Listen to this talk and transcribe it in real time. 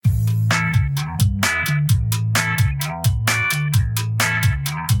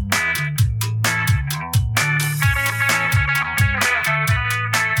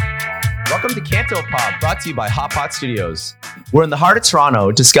Canto Pop, brought to you by Hot Pot Studios. We're in the heart of Toronto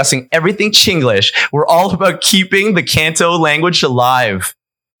discussing everything Chinglish. We're all about keeping the Canto language alive.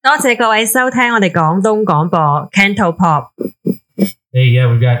 多謝各位收聽我哋廣東廣播 Canto Pop。 Hey, yeah,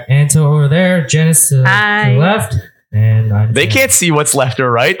 we've got Anto over there, Janice to the left, and They can't see what's left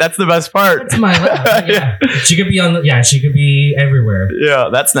or right. That's the best part. That's my left. Yeah. She could be she could be everywhere. Yeah,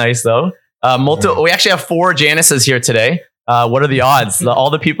 that's nice though. We actually have 4 Janices here today. What are the odds? All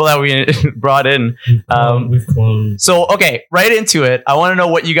the people that we brought in. We've cloned. So, okay, right into it. I want to know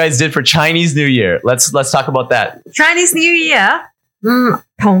what you guys did for Chinese New Year. Let's talk about that. Chinese New Year，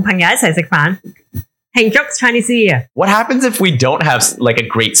 同朋友一齊食飯，慶祝 Chinese New Year。 What happens if we don't have like a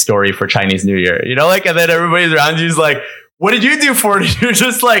great story for Chinese New Year? You know, like, and then everybody's around you is like, what did you do for it? You're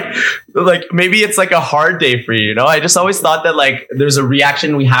just like maybe it's like a hard day for you, you know? I just always thought that like there's a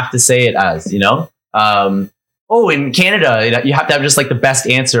reaction we have to say it as, you know? In Canada, you have to have just like the best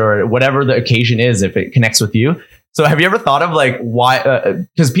answer or whatever the occasion is if it connects with you. So have you ever thought of like why?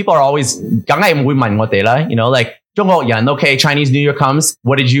 Because people are always, you know, like, okay, Chinese New Year comes.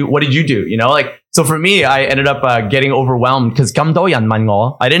 What did you do? You know, like, so for me, I ended up getting overwhelmed because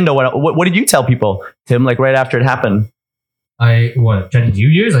I didn't know what did you tell people, Tim, like right after it happened? Chinese New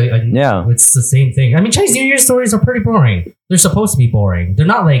Year's? Yeah. It's the same thing. I mean, Chinese New Year stories are pretty boring. They're supposed to be boring. They're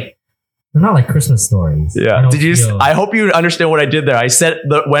not like Christmas stories. Yeah. I hope you understand what I did there. I said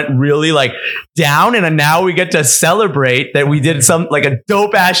that went really like down, and now we get to celebrate that we did some like a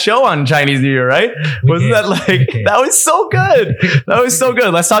dope ass show on Chinese New Year, right? That like that was so good? That was so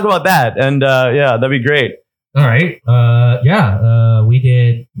good. Let's talk about that. And yeah, that'd be great. All right. We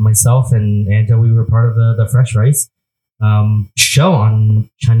did, myself and Anto, we were part of the Fresh Rice show on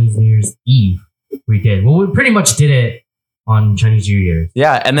Chinese New Year's Eve. We pretty much did it on Chinese New Year.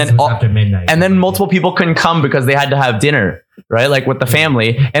 Yeah, and then after midnight. And then multiple people couldn't come because they had to have dinner, right? Like with the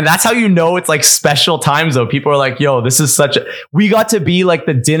family. And that's how you know it's like special times though. People are like, yo, this is we got to be like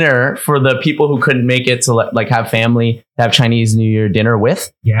the dinner for the people who couldn't make it to like have family, to have Chinese New Year dinner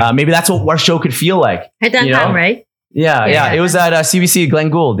with. Yeah. Maybe that's what our show could feel like. At that time, right? Yeah. It was at CBC Glen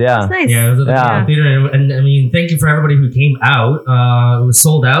Gould. Yeah. That's nice. Yeah, it was at the theater. And I mean, thank you for everybody who came out. It was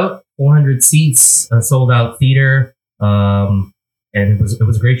sold out, 400 seats, sold out theater. And it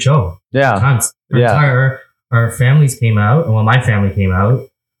was a great show. Yeah. Tons. Our families came out. Well, my family came out.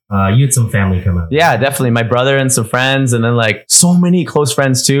 You had some family come out. Yeah, definitely. My brother and some friends, and then like so many close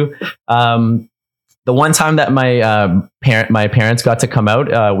friends too. The one time that my parents got to come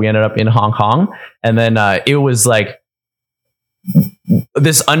out, we ended up in Hong Kong, and then it was like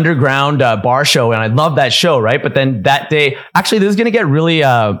this underground bar show, and I love that show, right? But then that day, actually, this is gonna get really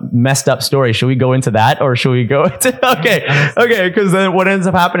messed up story. Should we go into that, or should we go into okay? Because then what ends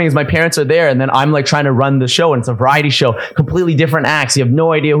up happening is my parents are there, and then I'm like trying to run the show, and it's a variety show, completely different acts. You have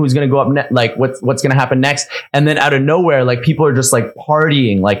no idea who's gonna go up like what's gonna happen next, and then out of nowhere, like people are just like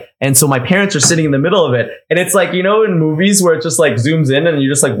partying, like, and so my parents are sitting in the middle of it, and it's like, you know, in movies where it just like zooms in and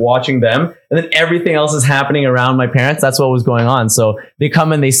you're just like watching them, and then everything else is happening around my parents. That's what was going on. So they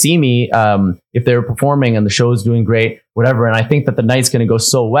come and they see me if they're performing and the show is doing great, whatever. And I think that the night's going to go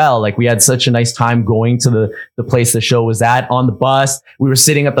so well. Like we had such a nice time going to the place the show was at on the bus. We were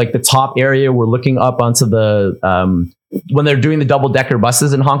sitting at like the top area. We're looking up onto the when they're doing the double-decker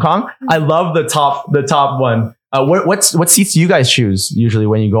buses in Hong Kong. I love the top one. What seats do you guys choose usually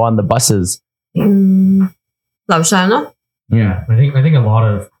when you go on the buses? 樓上咯。 Yeah,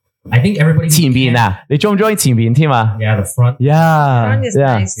 I think everybody 前邊啊，你中唔中意前邊添啊？ Yeah, the front. Yeah, Front is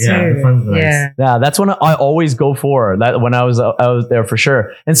yeah. nice too. Yeah, the front's nice. Yeah. Yeah, that's what I always go for. That when I was there for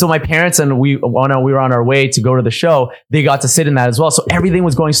sure. And so my parents and we were on our way to go to the show. They got to sit in that as well. So everything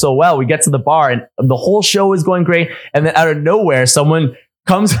was going so well. We get to the bar and the whole show was going great. And then out of nowhere, someone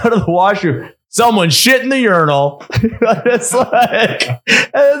comes out of the washroom. Someone shit in the urinal. It's like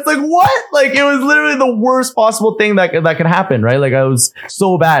what? Like it was literally the worst possible thing that could happen, right? Like I was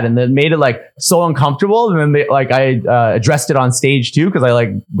so bad, and then made it like so uncomfortable. And then I addressed it on stage too because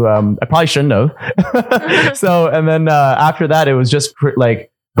I probably shouldn't have. So and then after that, it was just like.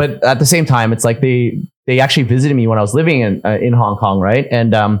 But at the same time, it's like they actually visited me when I was living in Hong Kong, right?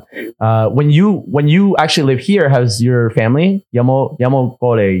 And when you actually live here, how's your family? 有冇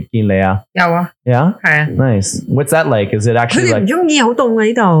過嚟見你啊？有啊。 Yeah? 係啊。 Nice. What's that like? Is it 佢 actually 哋唔 like 中意好凍啊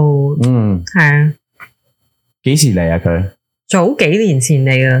呢度。係啊。幾時嚟啊佢？早幾年前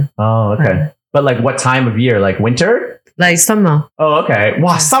嚟啊。 Oh, okay. But like what time of year? Like winter? 嚟summer。 Oh, okay.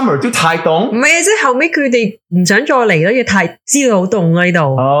 哇 ，summer 都太凍。唔係啊，即係後尾佢哋唔想再嚟咯，要太知道好凍啊呢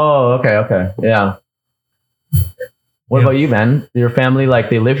度。 Oh, okay. Yeah. What about you, man? Your family, like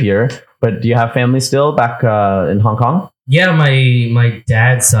they live here, but do you have family still back in Hong Kong? Yeah, my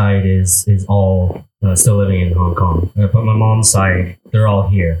dad's side is all still living in Hong Kong, but my mom's side, they're all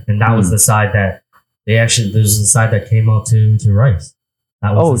here, and that was the side that there's a side that came out to Rice.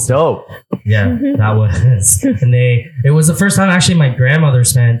 That was dope. Yeah, that was, and it was the first time actually my grandmother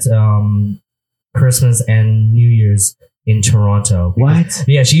spent Christmas and New Year's in Toronto. What?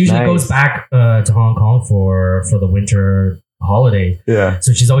 Yeah, she usually goes back to Hong Kong for the winter holiday. Yeah.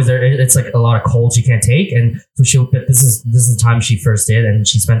 So she's always there. It's like a lot of cold she can't take, and so but this is the time she first did, and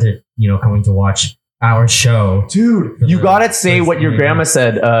she spent it, coming to watch our show. Dude, you gotta say what your grandma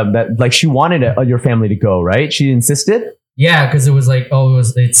said. That like she wanted your family to go, right? She insisted. Yeah, because it was like,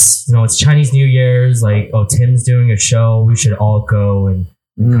 it's Chinese New Year's. Like, Tim's doing a show. We should all go and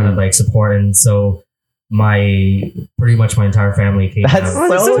kind of like support. And so pretty much my entire family came. That's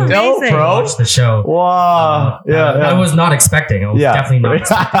out so dope, to bro. watch the show. Wow. I was not expecting. I was definitely not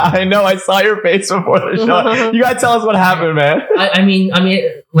expecting. I know. I saw your face before the show. You gotta tell us what happened, man. I mean,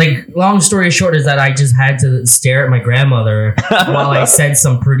 like, long story short is that I just had to stare at my grandmother while I said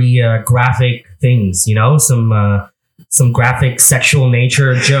some pretty graphic things, some graphic sexual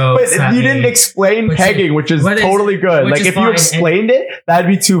nature jokes. But you didn't explain pegging, which is totally good. Like, if you explained it, that'd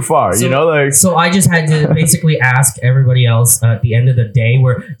be too far, So I just had to basically ask everybody else at the end of the day,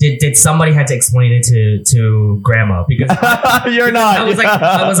 where did somebody had to explain it to grandma? Because you're not. I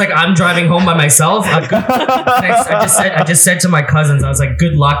was like, I'm driving home by myself. I just said to my cousins, I was like,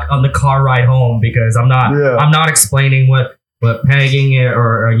 good luck on the car ride home, because I'm not explaining what pegging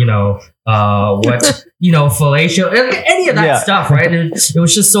or what fellatio, any of that stuff, right? And it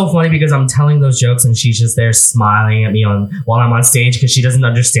was just so funny because I'm telling those jokes and she's just there smiling at me while I'm on stage, because she doesn't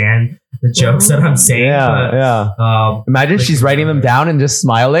understand the jokes that I'm saying. Imagine she's writing them down and just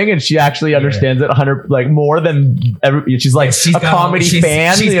smiling, and she actually understands it 100, like, more than she's like a comedy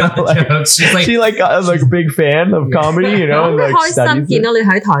fan. She's got the jokes. She's like, she like a big fan of comedy, like 開心見到你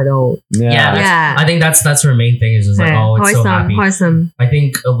喺台度。Yeah. I think that's her main thing, is just like, it's so happy. 開心。 I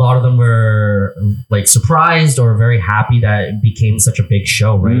think a lot of them were like surprised or very happy that it became such a big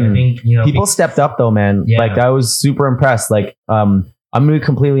show, right? I think people stepped up though, man. Yeah. Like, I was super impressed. Like, I'm gonna be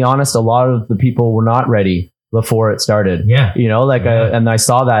completely honest. A lot of the people were not ready before it started. Yeah. And I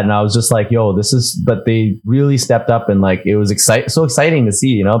saw that, and I was just like, yo, but they really stepped up, and like, it was so exciting to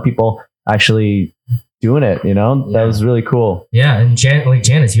see, people actually doing it, that was really cool. Yeah. And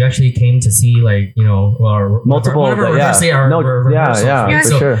Janice, you actually came to see, like, multiple, for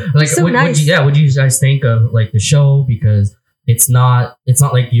sure. Like, so what do you guys think of like the show? Because it's not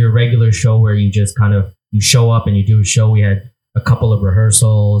like your regular show where you just kind of, you show up and you do a show. We had a couple of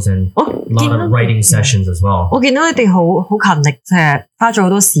rehearsals and a lot of writing sessions as well. 我見到你哋好勤力，即係花咗好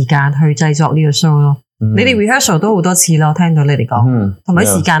多時間去製作呢個 show 咯。你哋 rehearsal 都好多次咯，聽到你哋講，同埋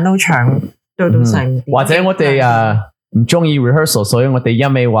時間都長，到成。或者我哋唔中意 rehearsal，所以我哋一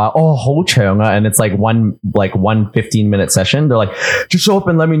味話好長啊 ，and it's like one 15-minute session. They're like, just show up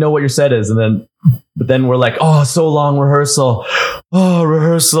and let me know what your set is, but then we're like, so long rehearsal,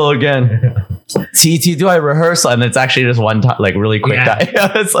 rehearsal again. TT, do I rehearsal? And it's actually just one time, like, really quick time.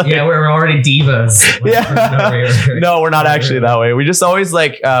 It's like, we're already divas. No, we're not actually that way. We just always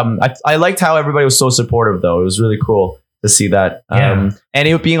like, I liked how everybody was so supportive though. It was really cool to see that. And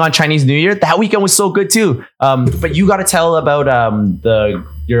it being on Chinese New Year, that weekend was so good too. But you got to tell about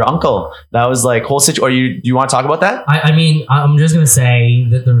your uncle. That was like whole situation. Or do you want to talk about that? I mean, I'm just gonna say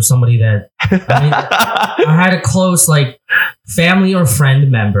that there was somebody that I had a close like family or friend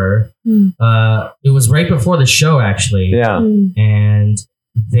member. It was right before the show actually. Yeah. And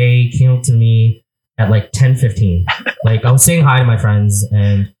they came up to me at like 10:15. Like, I was saying hi to my friends,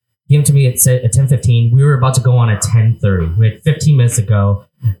 and came to me at 10:15. We were about to go on at 10:30. We had 15 minutes to go,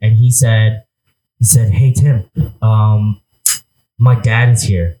 and he said, "Hey Tim, my dad is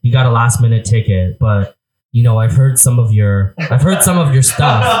here. He got a last minute ticket, but I've heard some of your stuff. I've heard some of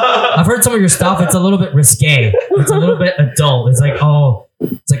your stuff. It's a little bit risque. It's a little bit adult. It's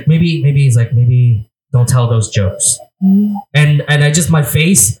like maybe don't tell those jokes." And I just, my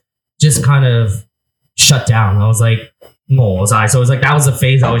face just kind of shut down. I was like, no, so it was like, that was the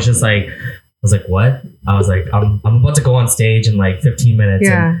phase. I was just like, what? I was like, I'm about to go on stage in like 15 minutes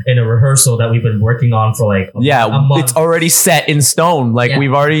in a rehearsal that we've been working on for like a month. It's already set in stone. Like,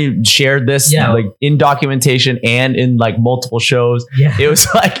 we've already shared this like in documentation and in like multiple shows. Yeah. It was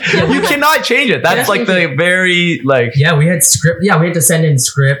like, you cannot change it. That's like the very like, we had script. Yeah. We had to send in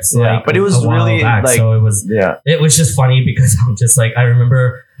scripts. Like, but it was really back, like, so it was just funny because I'm just like, I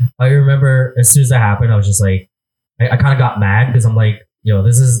remember as soon as that happened, I was just like, I kind of got mad because I'm like,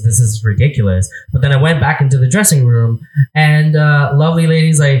 this is ridiculous. But then I went back into the dressing room, and lovely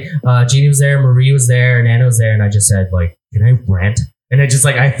ladies like Jeannie was there, Marie was there, and Anna was there, and I just said like, can I rant? And I just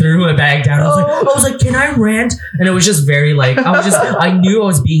like, I threw my bag down. I was like, can I rant? And it was just very like, I knew I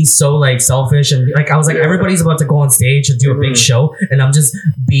was being so like selfish, and like I was like, everybody's about to go on stage and do a big show, and I'm just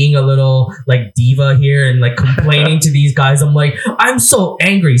being a little like diva here and like complaining to these guys. I'm like, I'm so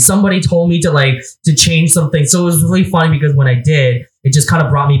angry. Somebody told me to change something. So it was really funny because when I did, it just kind of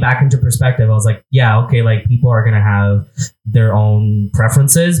brought me back into perspective. I was like, yeah, okay, like people are gonna have their own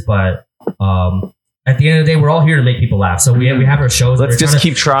preferences, but at the end of the day, we're all here to make people laugh. So we have our shows. Let's just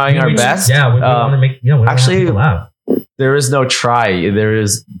keep trying our best. Yeah, we want to make actually people laugh. There is no try. There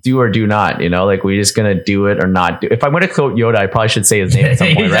is do or do not. Like we're just gonna do it or not do. If I'm gonna quote Yoda, I probably should say his name at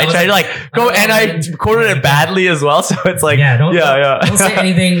some point, right? Should I like go? And I quoted it badly as well, so it's like don't say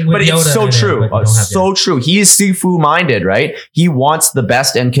anything. With but Yoda it's so true, so true. He is Sifu minded, right? He wants the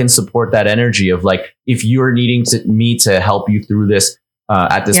best and can support that energy of like if you're needing me to help you through this.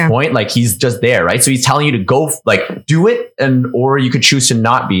 At this point, like he's just there, right? So he's telling you to go, like do it, or you could choose to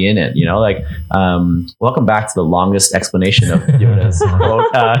not be in it. Like welcome back to the longest explanation of Yoda's quote.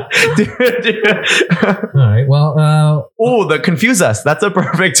 All right, well, the confuse us. That's a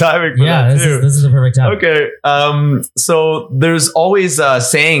perfect timing. For that this is a perfect time. Okay, so there's always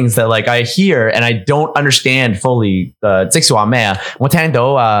sayings that like I hear and I don't understand fully. 即是話咩啊？我聽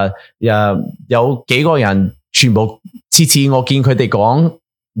到有幾個人。全部次次我見佢哋講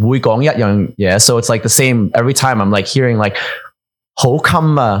會講一樣嘢 so it's like the same every time I'm like hearing like 好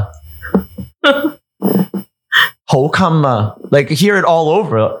襟啊 好襟啊 like hear it all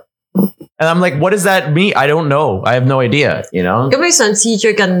over and I'm like what does that mean I don't know I have no idea 咁你上次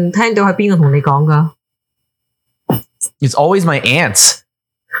最近聽到係邊個同你講㗎 It's always my aunts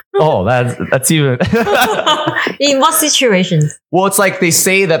Oh, that's even. In what situations? Well, it's like they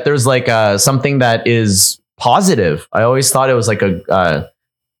say that there's like something that is positive. I always thought it was like a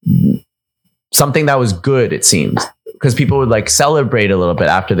something that was good. It seems because people would like celebrate a little bit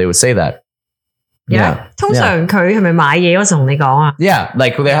after they would say that. Yeah. 通常佢係咪買嘢嗰時同你講啊? Yeah,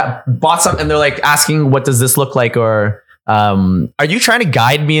 like they have bought something and they're like asking, "What does this look like?" Or are you trying to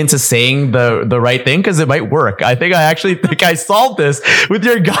guide me into saying the right thing? Because it might work. I actually think I solved this with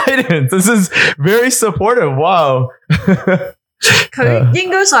your guidance. This is very supportive. Wow. 佢應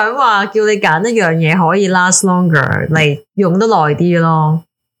該想話叫你揀一樣嘢可以 last longer，嚟用得耐啲咯。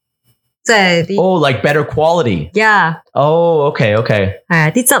即係啲 Oh, like better quality. Yeah. Oh, okay. 係啊，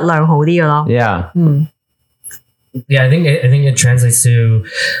啲質量好啲嘅咯。Yeah. Yeah, I think it translates to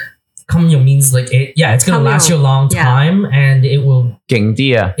襟用 means like it's gonna last you a long time and it will 勁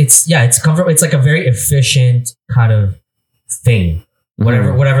啲啊。It's comfortable. It's like a very efficient kind of thing.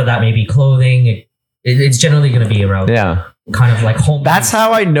 Whatever that may be, clothing. It's generally gonna be around. Yeah. Kind of like home. That's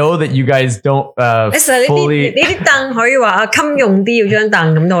how I know that you guys don't fully. 呢啲凳可以話襟用啲，要張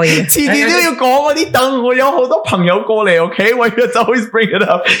凳咁都可以。次次都要講嗰啲凳，我有好多朋友過嚟 ，OK? Why you always bring it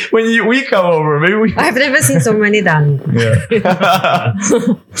up when we come over? Maybe we. I've never seen so many 凳。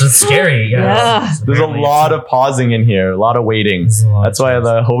It's scary. Yeah. There's a lot of pausing in here, a lot of waiting. That's why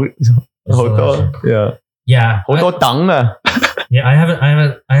the whole yeah. 好多凳啊。Yeah, I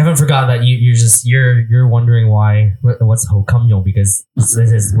haven't forgotten that you're wondering what's 好襟用 because this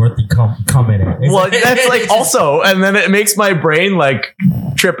is worth the comment. Well, that's like also, and then it makes my brain like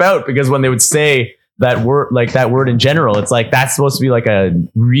trip out because when they would say that word in general, it's like that's supposed to be like a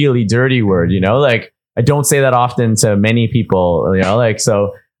really dirty word, like I don't say that often to many people, like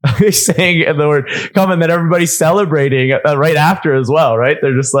so. Saying the word come and then everybody's celebrating right after as well, right?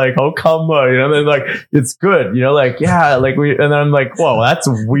 They're just like, oh, come on, they're like, it's good, like, yeah, like and then I'm like, whoa, that's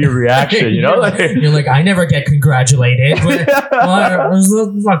a weird reaction, you're like, I never get congratulated. Well, it's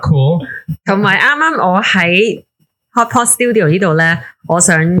not cool. 同埋啱啱我喺 Hotpot Studio 呢度咧，我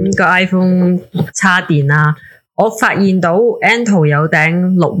上個 iPhone 插電啦，我發現到 Anto 有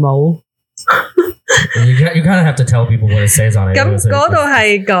頂綠帽。You kind of have to tell people what it says on it. 咁嗰度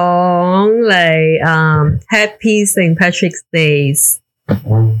係講嚟Happy St. Patrick's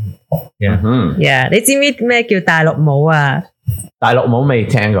Days。Yeah， 你知唔知咩叫大陸帽啊？大陸帽未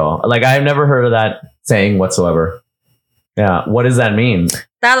聽過 Like I've never heard of that saying whatsoever. Yeah, what does that mean?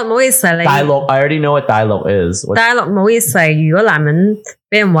 大陸帽意思係大陸 I already know what 大陸 is. 大陸帽意思係如果男人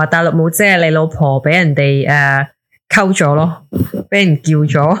俾人話大陸帽，即係你老婆俾人哋溝咗咯，俾人叫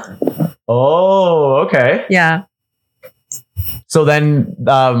咗。Oh, okay. Yeah. So then,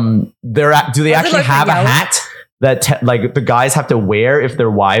 do they actually have a hat that like the guys have to wear if their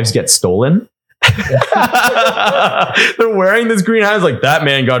wives get stolen? They're wearing this green hat. It's like, that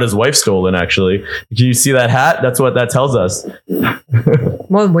man got his wife stolen, actually. Can you see that hat? That's what that tells us.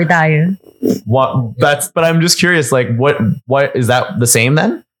 我唔會戴嘅。 But I'm just curious, like, what is that the same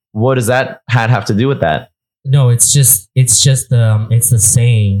then? What does that hat have to do with that? No, it's just it's the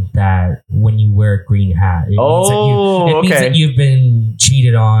saying that when you wear a green hat, it means that you've been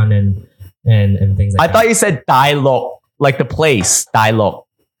cheated on and things like that. I thought you said Dai Lok, like the place, Dai Lok.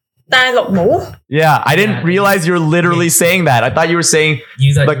 戴綠帽， Yeah, I didn't realize you were literally saying that. I thought you were saying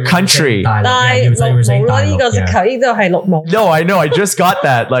the country. 戴綠帽咯，呢個直頭呢度係綠帽。 No, I know. I just got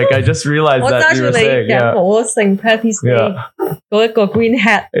that. Like, I just realized 我 that 揸 you 住 were 你 saying. 嘅 Yeah. 帽聖 Patty's Day 嗰一個 green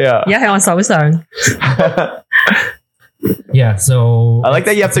hat， Yeah. 而家喺我手上。 Yeah, so I like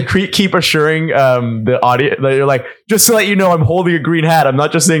that you have to keep assuring the audience that you're like, just to let you know, I'm holding a green hat. I'm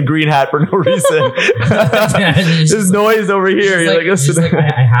not just saying green hat for no reason. There's noise over here. You're like, listen.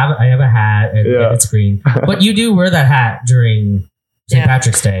 I have a hat and it's green, but you do wear that hat during St.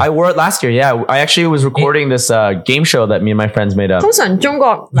 Patrick's Day. I wore it last year. Yeah, I actually was recording this game show that me and my friends made up. 通常中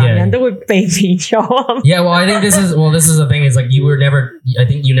國男人都會避免咗。 Yeah, well, I think this is the thing. Is like I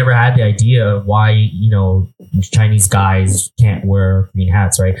think you never had the idea of why Chinese guys can't wear green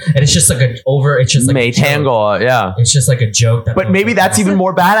hats, right? And it's just like it's just like a joke. Yeah. It's just like a joke. But maybe that's even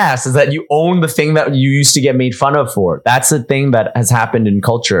more badass, is that you own the thing that you used to get made fun of for. That's the thing that has happened in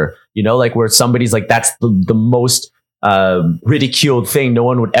culture, like where somebody's like, that's the most ridiculed thing. No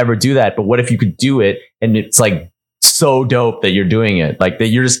one would ever do that. But what if you could do it and it's like so dope that you're doing it, like that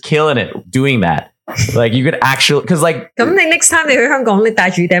you're just killing it doing that. Like you could actually, because like 咁你 next time 你去香港，你戴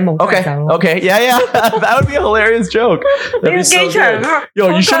住頂帽走咯。 Okay, yeah, that would be a hilarious joke. That'd be so good. Yo,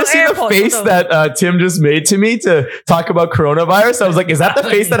 you should have seen the face that Tim just made to me to talk about coronavirus. I was like, is that the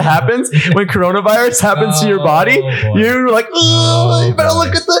face that happens when coronavirus happens to your body? You're like, oh, you better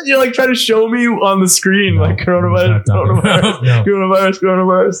look at that. You're like trying to show me on the screen, like coronavirus.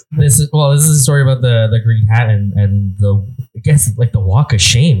 This is a story about the green hat and the, I guess, like the walk of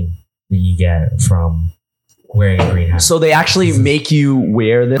shame that you get from wearing a green hat. So they actually make you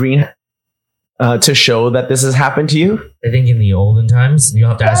wear the green hat to show that this has happened to you? I think in the olden times, you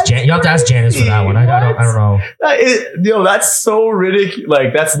have to ask Janice for that one. I don't know. That's so ridiculous.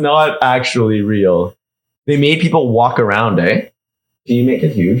 Like, that's not actually real. They made people walk around, eh? Can you make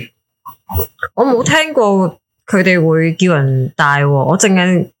it huge? 我冇聽過佢哋會叫人戴喎，我淨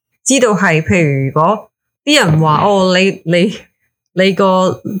係知道係譬如如果啲人話你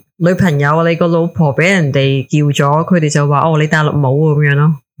個女朋友你個老婆俾人哋叫咗，佢哋就話你戴綠帽咁樣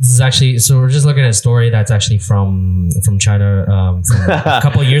咯。This is actually, so we're just looking at a story that's actually from China from a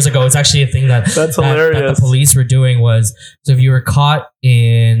couple of years ago. It's actually a thing that's hilarious. That the police were doing was, so if you were caught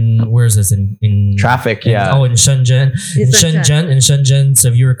in, where is this? In traffic, in Shenzhen. In Shenzhen. So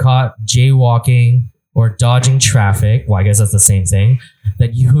if you were caught jaywalking or dodging traffic, well, I guess that's the same thing,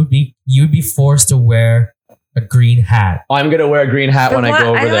 that you'd be forced to wear a green hat. I'm going to wear a green hat when I go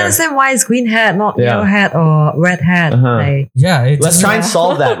over there. I don't understand why it's green hat, not yellow hat or red hat. Let's try and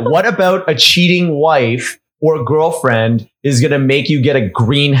solve that. What about a cheating wife or girlfriend is going to make you get a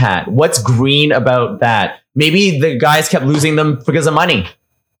green hat? What's green about that? Maybe the guys kept losing them because of money.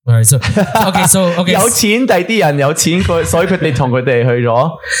 All right, so okay. 有錢，第啲人有錢，所以佢哋同佢哋去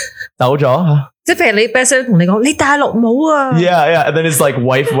咗，走咗。即係譬如你 best friend 同你講，你戴綠帽啊。Yeah. And then his like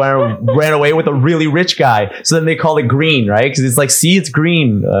wife ran away with a really rich guy. So then they call it green, right? Because it's like, see, it's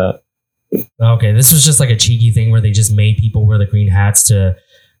green. Okay, this was just like a cheeky thing where they just made people wear the green hats to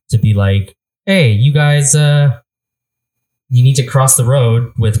be like, hey, you guys, you need to cross the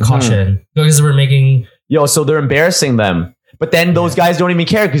road with caution. Because we're making... So they're embarrassing them. But then those guys don't even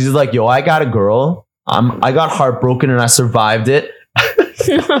care because he's like, yo, I got a girl. I got heartbroken and I survived it.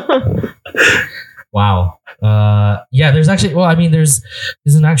 Wow. There's actually, there's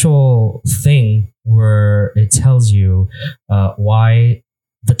an actual thing where it tells you why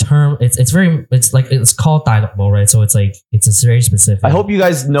the term it's called dialogue, right? So it's very specific. I hope you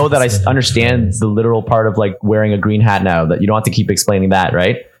guys know that I understand the literal part of like wearing a green hat now, that you don't have to keep explaining that,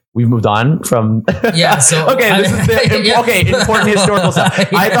 right? We've moved on from... So... Okay, this is the important historical stuff.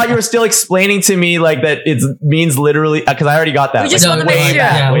 I thought you were still explaining to me like that it means literally... Because I already got that. We just want to make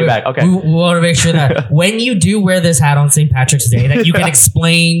sure. Way back. Okay. We want to make sure that when you do wear this hat on St. Patrick's Day, that you can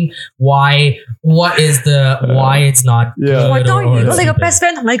explain why it's not good. 喂，當如果你個 best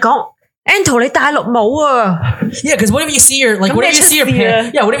friend 同你講 Anto 你戴綠帽啊 Yeah, because what if you see your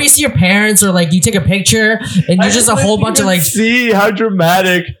parents or like you take a picture and you're just a whole bunch of like see how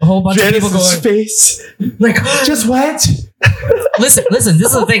dramatic a whole bunch Janice's of people going face like just went Listen. This is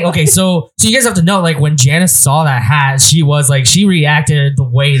the thing. Okay, so you guys have to know, like, when Janice saw that hat, she reacted the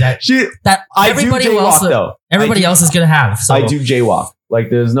way that everybody else is gonna have. So I do jaywalk. Like,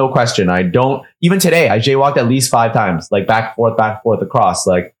 there's no question. I don't. Even today, I jaywalked at least 5 times, like back and forth across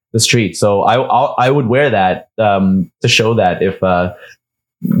like the street. So I would wear that to show that if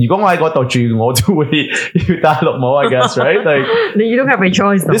如果我喺嗰度住，我都會要戴綠帽, I guess, right? Like, you don't have a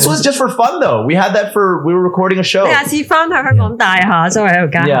choice. This was just for fun, though. We had that we were recording a show. 你下次翻去香港戴下，周圍喺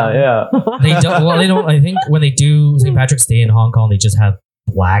度街。Yeah. They don't. I think when they do St. Patrick's Day in Hong Kong, they just have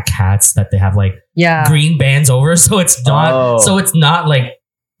black hats that they have like green bands over, so it's not like,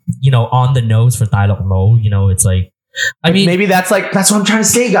 you know, on the nose for Tai Lok Mo. You know, it's like, I mean, maybe that's what I'm trying to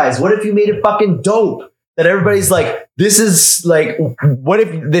say, guys. What if you made it fucking dope? That everybody's like, this is like, what if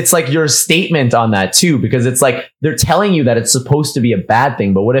it's like your statement on that too? Because it's like, they're telling you that it's supposed to be a bad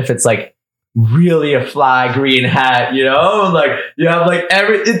thing, but what if it's like really a fly green hat, you know? Like, you have like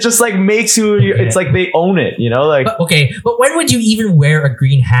it just like makes you, it's like they own it, you know? Like, but when would you even wear a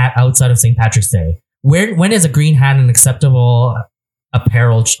green hat outside of St. Patrick's Day? When is a green hat an acceptable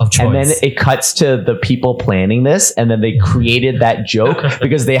apparel of choice? And then it cuts to the people planning this, and then they created that joke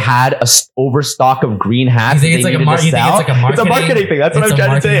because they had a overstock of green hats. It's a marketing thing. That's what I'm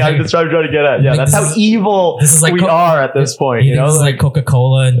trying to say. I'm just trying to get at. Yeah, that's how evil we are at this point. You know, this is like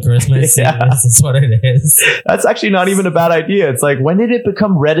Coca-Cola and Christmas. Yeah. This is what it is. That's actually not even a bad idea. It's like, when did it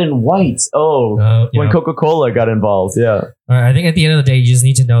become red and white? When Coca-Cola got involved. Yeah. I think at the end of the day, you just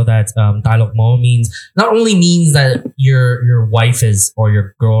need to know that Tai Lok Mo not only means that your wife is, or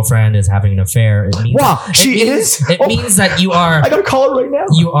your girlfriend is having an affair. It means It means that you are. I gotta call it right now.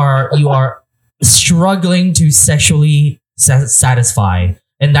 You are struggling to sexually satisfy,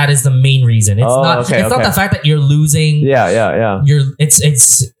 and that is the main reason. It's not the fact that you're losing. Yeah.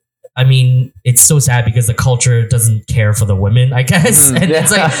 I mean, it's so sad because the culture doesn't care for the women, I guess. And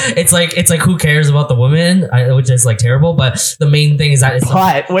it's like who cares about the women, which is like terrible. But the main thing is that it's.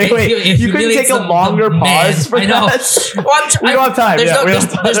 But wait, you couldn't take a longer pause for I know. That. We don't have time. There's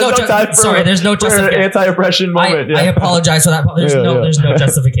no time. Sorry, there's no justification. Anti-oppression moment. I apologize for that. There's no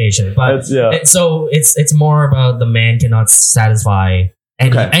justification. But so it's more about the man cannot satisfy.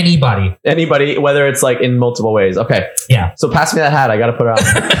 Anybody, whether it's like in multiple ways. Okay. Yeah. So pass me that hat. I got to put it on.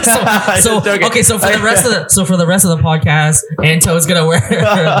 So for the rest of the podcast, Anto's gonna wear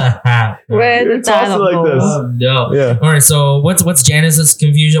the hat. Wear the toss it like this. Oh, no. Yeah. All right. So what's Janice's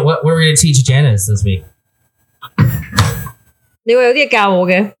confusion? What we're gonna teach Janice this week?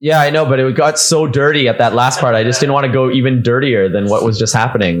 Yeah, I know, but it got so dirty at that last part. I just didn't want to go even dirtier than what was just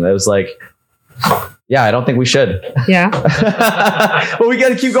happening. It was like. Yeah, I don't think we should. Yeah. But we got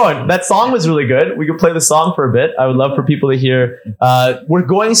to keep going. That song was really good. We could play the song for a bit. I would love for people to hear. We're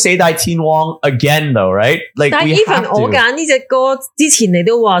going Say Dai Tin Wong again, though, right? Like,但係 even 我揀呢隻歌之前，你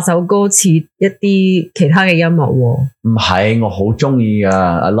都話首歌似一啲其他嘅音樂喎。唔係，我好中意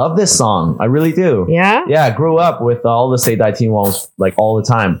啊！ I love this song. I really do. Yeah? Yeah, I grew up with all the Say Dai Tin Wongs like all the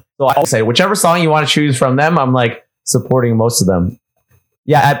time. So I say, whichever song you want to choose from them, I'm like supporting most of them.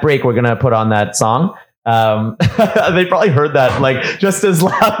 Yeah, at break, we're going to put on that song. They probably heard that like just as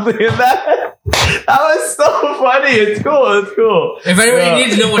loudly as that. That was so funny. It's cool. If anybody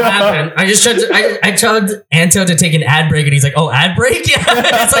needs to know what happened, I told Anto to take an ad break, and he's like, "Oh, ad break? Yeah."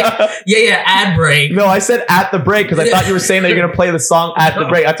 It's like, yeah, ad break. No, I said at the break because I thought you were saying that you're gonna play the song at the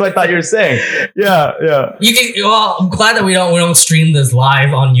break. That's what I thought you were saying. Yeah. You can. Well, I'm glad that we don't stream this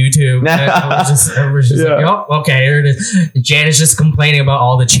live on YouTube. We're just like, oh, okay, here it is. Janet's just complaining about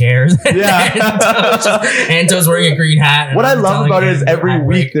all the chairs. Yeah. Anto's wearing a green hat. What I love about it is every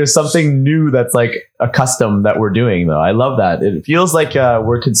week there's something new that's like a custom that we're doing, though. I love that. It feels like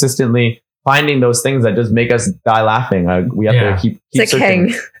we're consistently finding those things that just make us die laughing. We have to keep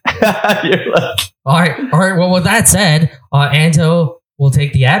searching. All right. Well, with that said, Anto will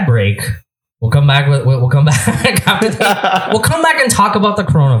take the ad break. We'll come back. We'll come back after we'll come back and talk about the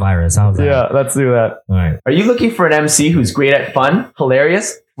coronavirus. How's that? Yeah, let's do that. All right. Are you looking for an MC who's great at fun,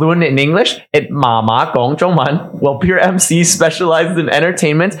 hilarious, fluent in English? At Mama Gong Zhongman. Well, Pure MC specializes in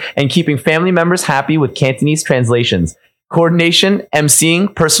entertainment and keeping family members happy with Cantonese translations, coordination,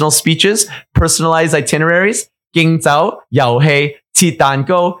 MCing, personal speeches, personalized itineraries, 經走, 遊戲, 切蛋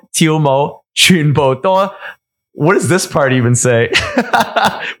糕, 跳舞, 全部多. What does this part even say?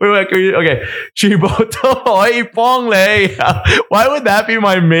 wait, okay. 全部都可以幫你. Why would that be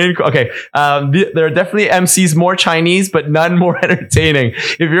my main? Okay. There are definitely MCs more Chinese, but none more entertaining.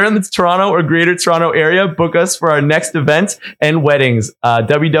 If you're in the Toronto or Greater Toronto area, book us for our next event and weddings.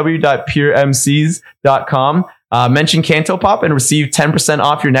 www.puremcs.com. Mention Cantopop and receive 10%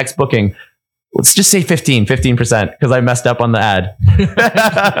 off your next booking. let's just say 15% because I messed up on the ad.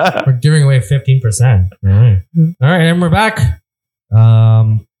 We're giving away 15%. All right, and we're back.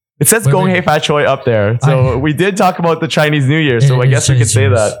 It says Wait, Gong wait. Hei Fat Choi up there. So we did talk about the Chinese New Year. So I guess we could say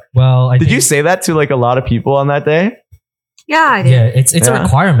that. Well, I Did think, you say that to like a lot of people on that day? Yeah, I did. Yeah, it's a Yeah.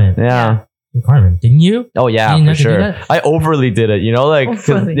 requirement. Yeah. Requirement. Didn't you? Oh yeah, You didn't for have to do sure. that? I overly did it, you know, like 'cause,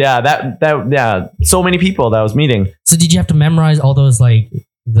 Overly. yeah, that so many people that I was meeting. So did you have to memorize all those like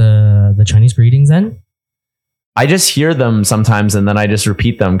the Chinese greetings then? I just hear them sometimes and then I just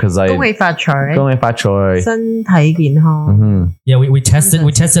repeat them because I 恭喜發財， Gong Hei Fat Choi. 身體健康。 Mhm. Yeah, we tested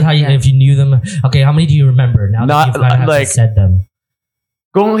how you Yeah. if you knew them. Okay, how many do you remember now Not, that you've kind of like- said them?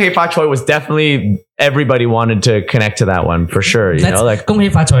 Gong Hei Fat Choi was definitely everybody wanted to connect to that one for sure. You know, like 恭喜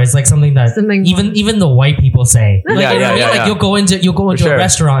發財is like something that It's the main one. even the white people say. Like, Yeah, you know yeah, what I mean? yeah, Like yeah. you'll go into sure. a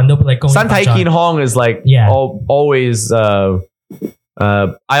restaurant and they'll be like 恭喜發 San Tai 財 Keen Hong is like Yeah. always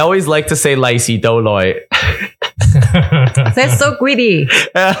I always like to say Lai Si Do Loi. That's so greedy.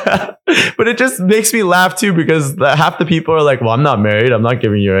 But it just makes me laugh too because half the people are like, well, I'm not married. I'm not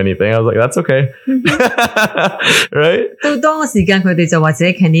giving you anything. I was like, that's okay. Right? 到當個時間，佢哋就話自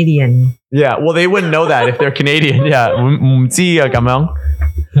己 Canadian。 Yeah. Well, they wouldn't know that if they're Canadian. Yeah. 唔知啊，咁樣。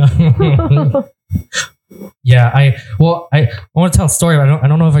 Yeah, I want to tell a story. But I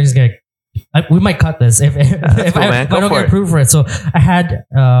don't know if I just get. We might cut this if cool, man. if Go I don't for get it. approved for it. So I had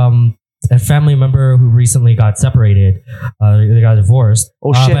a family member who recently got separated. They got divorced.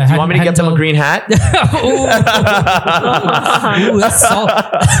 Oh shit. but I Do you want me to hadn't get them a told- green hat? Ooh, that's salt.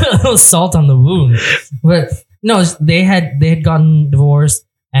 A little salt on the wound. But no, they had gotten divorced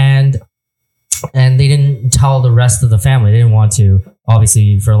and they didn't tell the rest of the family. They didn't want to,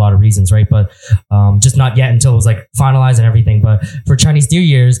 obviously, for a lot of reasons, right? But just not yet until it was like finalized and everything. But for Chinese New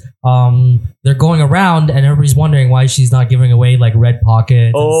Year's, they're going around and everybody's wondering why she's not giving away like red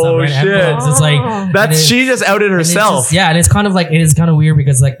pockets. Oh, and stuff, shit. envelopes. It's like Oh. That's and it- she just outed and it's herself. just- yeah, and it's kind of like it is kind of weird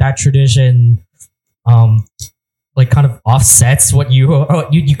because like that tradition, like kind of offsets what you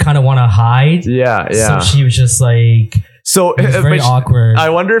kind of want to hide. Yeah. So Yeah. she was just like So, it was very but awkward. I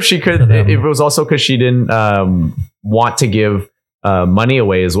wonder if she could. for them. If it was also because she didn't want to give money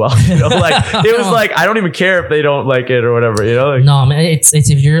away as well. You know, like it was like I don't even care if they don't like it or whatever. You know, like, No, man, it's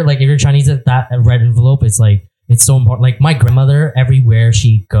if you're Chinese, that red envelope, it's like it's so important. Like my grandmother, everywhere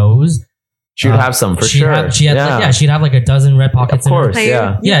she goes, she would have some for sure. She'd have like a dozen red pockets. Of course. Hey,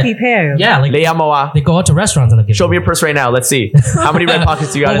 Yeah. you Yeah. prepare. Yeah, like Lea Moa. they go out to restaurants and they give Show me them. your purse right now. Let's see how many red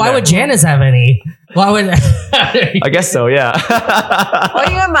pockets you got. Well, in why there. would Janice have any? Why would? I guess so. Yeah. 我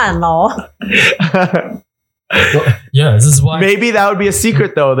應該問人攞。 Yeah, this is why. Maybe that would be a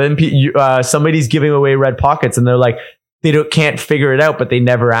secret though. Then somebody's giving away red pockets and they're like they can't figure it out, but they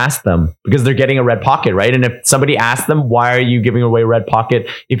never ask them because they're getting a red pocket, right? And if somebody asks them, why are you giving away a red pocket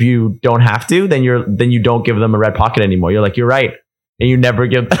if you don't have to, then you don't give them a red pocket anymore. You're like, you're right. And you never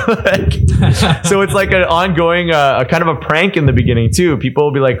give so it's like an ongoing a kind of a prank in the beginning too. People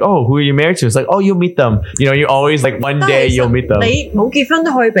will be like, oh, who are you married to? It's like, oh, you'll meet them. You know, you always like one day you'll meet them. 你冇結婚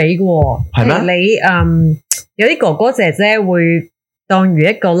都可以俾嘅喎。係咩譬如你有啲哥哥姐姐會當如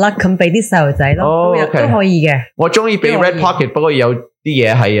一個 luck 咁俾啲細路仔咯，哦，OK 都可以嘅。我中意俾 red pocket，不過有啲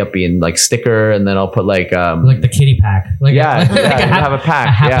嘢喺入邊 like sticker and then I'll put like like the kitty pack. Like yeah, like yeah, a you have a pack,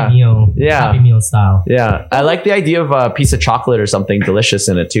 a happy yeah. meal. Yeah. Happy meal style. Yeah, I like the idea of a piece of chocolate or something delicious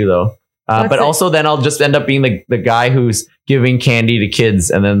in it too, though. What's But it? also, then I'll just end up being the guy who's giving candy to kids,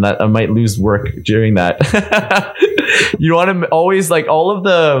 and then that I might lose work during that. You want to always like all of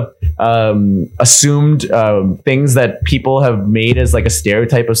the assumed things that people have made as like a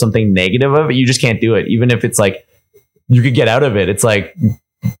stereotype of something negative of it. You just can't do it, even if it's like you could get out of it. It's like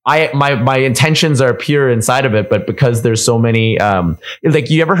my intentions are pure inside of it, but because there's so many like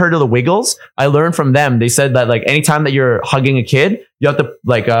you ever heard of the Wiggles? I learned from them. They said that like anytime that you're hugging a kid, you have to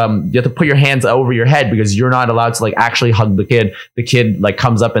like you have to put your hands over your head because you're not allowed to like actually hug the kid. The kid like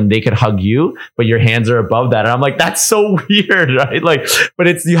comes up and they could hug you, but your hands are above that. And I'm like, that's so weird, right? Like, but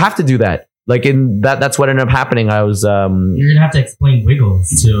it's you have to do that. Like in that's what ended up happening. I was You're gonna have to explain Wiggles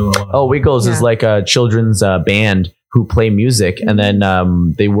to. Wiggles is Yeah. like a children's band who play music and then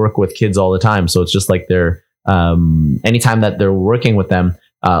they work with kids all the time. So it's just like they're anytime that they're working with them,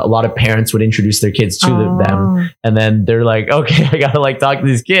 a lot of parents would introduce their kids to them, and then they're like, okay, I gotta like talk to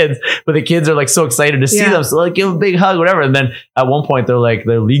these kids, but the kids are like so excited to see Yeah. them, so like give a big hug, whatever. And then at one point they're like,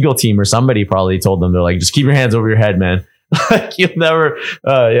 their legal team or somebody probably told them, they're like, just keep your hands over your head, man. Like you'll never,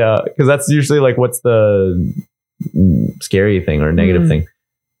 yeah, because that's usually like what's the scary thing or negative thing.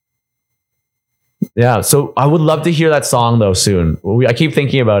 Yeah, so I would love to hear that song though soon. I keep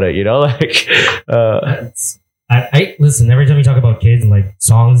thinking about it, you know, like I listen. Every time you talk about kids and like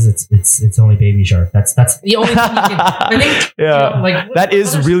songs, it's only Baby Shark. That's the only thing you can. I think that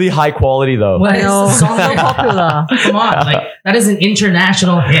is really high quality though. What is the song so popular. Come on, like that is an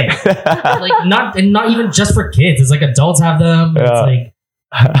international hit. Like not even just for kids. It's like adults have them. It's like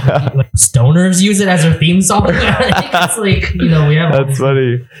stoners use it as their theme song. It's like we have. That's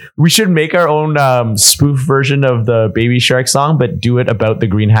funny. We should make our own spoof version of the Baby Shark song, but do it about the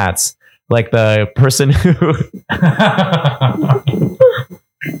green hats. Like the person who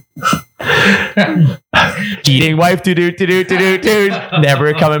cheating wife to do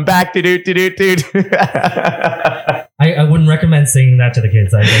never coming back to do. I wouldn't recommend singing that to the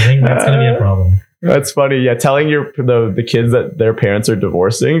kids. I think that's gonna be a problem. That's funny. Yeah, telling the kids that their parents are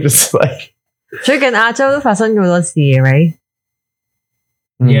divorcing, just like 最近亞洲都發生咗好多事嘅，right？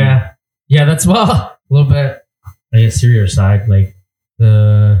 Yeah, that's a little bit like a serious side, like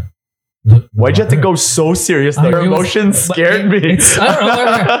the. Why'd you have to go so serious? Their emotions scared me.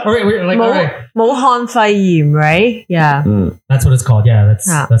武漢肺炎，right? Yeah. That's what it's called. Yeah,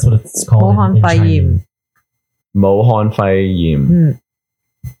 that's what it's called. 武漢肺炎。武漢肺炎。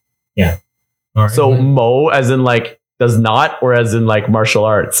Yeah. All right. So Mo as in like does not, or as in like martial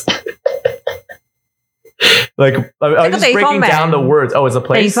arts. Like I'm just breaking down the words. Oh, it's a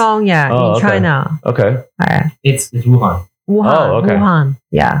place. 地方，yeah, in China. Okay. 係啊。It's Wuhan. Wuhan.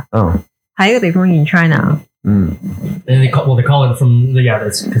 Yeah. Oh. 喺一個地方 in China. And they call it from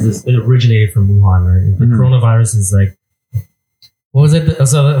that's because it originated from Wuhan, right? The coronavirus is like, what was it?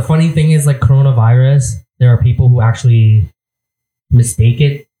 So the funny thing is, like coronavirus, there are people who actually mistake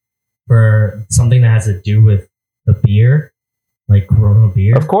it for something that has to do with the beer, like Corona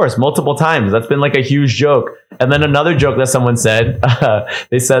beer. Of course, multiple times. That's been like a huge joke. And then another joke that someone said,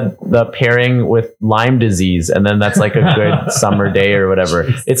 they said the pairing with Lyme disease, and then that's like a good summer day or whatever.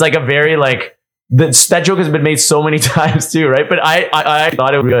 It's like a very like, that joke has been made so many times too, right? But I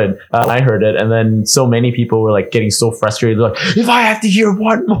thought it was good. I heard it, and then so many people were like getting so frustrated. Like, if I have to hear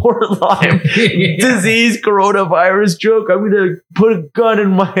one more Lyme disease coronavirus joke, I'm gonna put a gun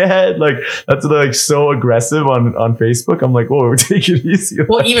in my head. Like that's like so aggressive on Facebook. I'm like, whoa, take it easy.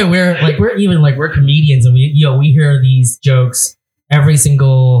 Well, we're comedians, and we hear these jokes every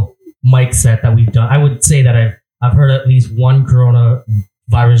single mic set that we've done. I would say that I've heard at least one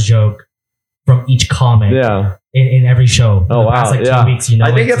coronavirus joke from each comic in every show. Oh, wow. Past, 2 weeks,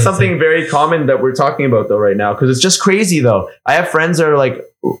 I think it's something very common that we're talking about though right now, because it's just crazy though. I have friends that are like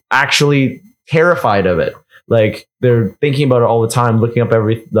actually terrified of it. Like they're thinking about it all the time, looking up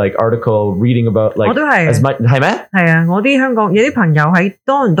every like article, reading about like as much. 係咩？係啊，我啲香港有啲朋友喺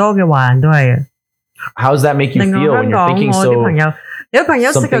多倫多嘅華人都係啊。How does that make you feel when you're thinking so? 有朋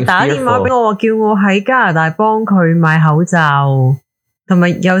友成日打電話俾我，叫我喺加拿大幫佢買口罩。同埋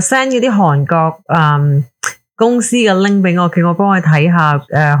又 send 嗰啲韓國公司嘅 link 俾我，叫我幫佢睇下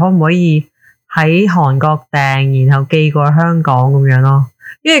可唔可以喺韓國訂，然後寄過香港咁樣咯。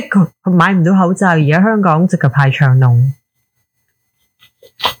因為佢買唔到口罩，而家香港直頭排長龍。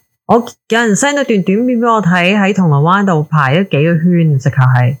我有人 send 咗段短片俾我睇，喺銅鑼灣度排咗幾個圈，直頭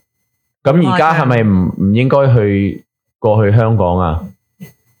係。咁而家係咪唔應該過去香港啊？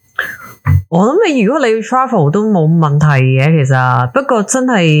我諗如果你要 travel 都冇問題嘅，其實不過真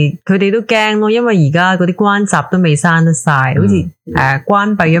係佢哋都驚咯，因為而家嗰啲關閘都未閂得晒，好似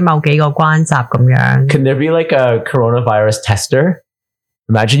關閉咗某幾個關閘咁樣。Can there be like a coronavirus tester?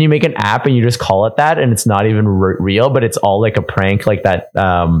 Imagine you make an app and you just call it that, and it's not even real, but it's all like a prank, like that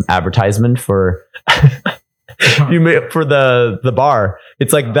advertisement for for the bar.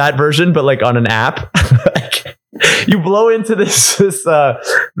 It's like that version, but like on an app. You blow into this and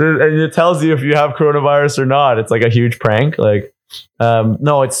it tells you if you have coronavirus or not. It's like a huge prank. Like,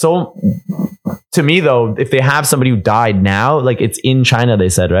 no, it's so, to me though, if they have somebody who died now, like it's in China, they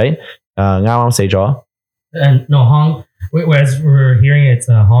said, right? And no, as we're hearing it,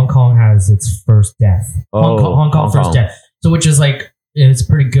 Hong Kong has its first death. Hong Kong first death. So which is like, it's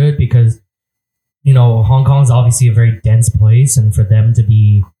pretty good because, Hong Kong is obviously a very dense place, and for them to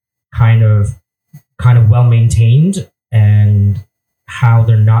be kind of well maintained and how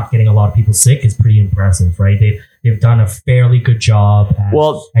they're not getting a lot of people sick is pretty impressive, right? They've done a fairly good job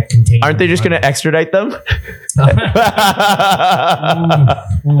at containing. Aren't they just going to extradite them?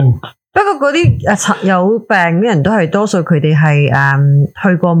 不過嗰啲有病嘅人都係多數佢哋係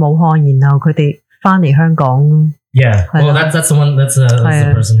去過武漢，然後佢哋翻嚟香港。Yeah, well, that's the one. That's the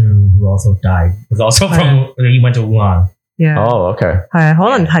person who also died. Was also he went to Wuhan. Yeah. Oh, okay. 係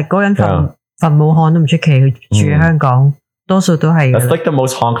可能係嗰個人份武漢都唔出奇，佢住喺香港，多數都係。That's like the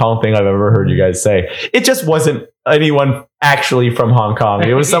most Hong Kong thing I've ever heard you guys say. It just wasn't anyone actually from Hong Kong.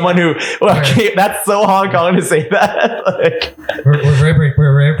 It was someone who, well, okay, that's so Hong Kong to say that. Like, we're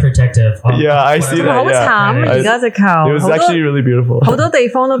very protective. Yeah, I see 好 that. 慘 Yeah. 而家直頭 It was 好多 actually really beautiful. 好多地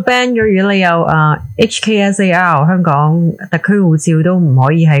方都 ban 咗，如果你有HKSAR 香港特區護照都唔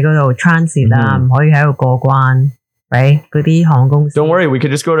可以喺嗰度 transit 啦，唔可以喺度過關，right？嗰啲航空公司。 Don't worry, we could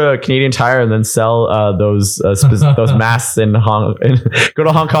just go to Canadian Tire and then sell those those masks in go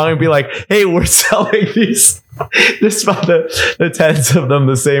to Hong Kong and be like, hey, we're selling these just by the tens of them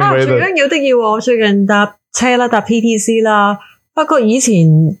the same 啊， way 最 that 緊要的要我最近搭車啦，搭 PTC 啦，不過以前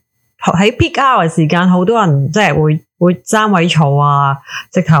喺 peak hour 嘅時間，好多人即係會爭位坐啊，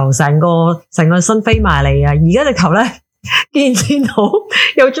直頭成個身飛埋嚟啊！而家直頭咧見到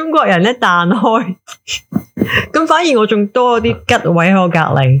有中國人咧彈開，咁反而我仲多咗啲吉位喺我隔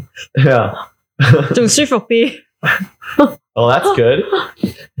離， yeah. 仲舒服啲。 Oh, that's good.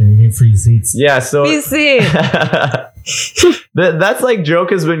 And you get free seats. Yeah, so 意思 that's like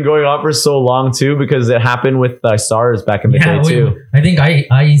joke has been going on for so long too because it happened with SARS back in the Yeah, day too. I think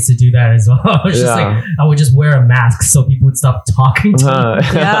I used to do that as well. I was just Yeah. like, I would just wear a mask so people would stop talking to me.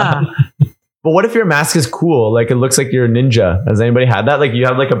 Uh-huh. But what if your mask is cool? Like it looks like you're a ninja. Has anybody had that? Like you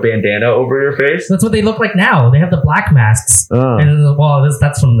have like a bandana over your face? That's what they look like now. They have the black masks. Uh. And well,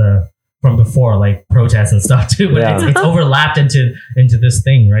 that's from before, like protests and stuff too. But Yeah. it's overlapped into this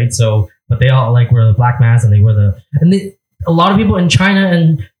thing, right? So, but they all like wear the black mask and they wear a lot of people in China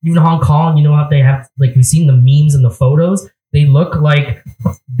and even Hong Kong, you know how they have like we've seen the memes and the photos. They look like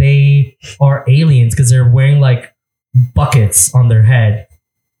they are aliens because they're wearing like buckets on their head.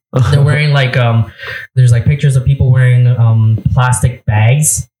 They're wearing like there's like pictures of people wearing plastic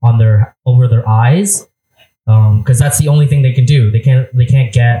bags on over their eyes. Because that's the only thing they can do. They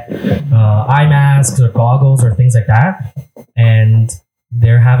can't get eye masks or goggles or things like that, and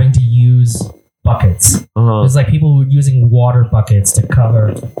they're having to use buckets. Uh-huh. It's like people using water buckets to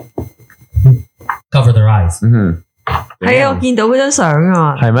cover their eyes. Mhm. 係啊，我見到嗰張相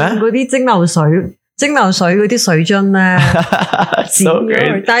啊，係咩嗰啲蒸餾水嗰啲水樽咧。 So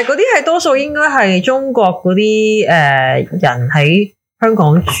great. 但係嗰啲係多數應該係中國嗰啲人喺香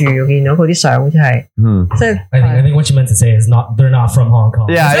港住，我見到嗰啲相好似係， 即係 I think what you meant to say is they're not from Hong Kong.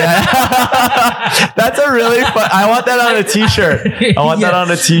 Yeah, yeah. That's a really fun. I want that on a t-shirt. I want that Yeah.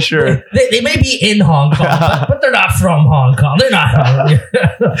 on a t-shirt. They may be in Hong Kong, but they're not from Hong Kong. They're not.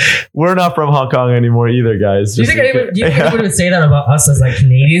 We're not from Hong Kong anymore either, guys. Do you Just think in case. anyone would say that about us as like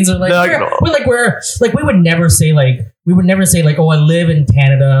Canadians, or like No, we would never say like oh I live in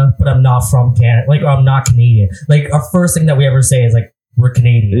Canada but I'm not from Canada, like I'm not Canadian. Like our first thing that we ever say is like we're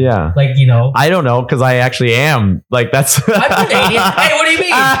Canadian. Yeah. Like, you know, I don't know because I actually am. Like that's. I'm Canadian. Hey, what do you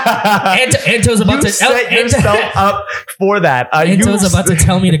mean? Anto's about You to set yourself up for that. Anto's about to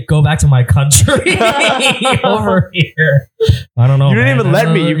tell me to go back to my country over here. I don't know. You didn't man. even let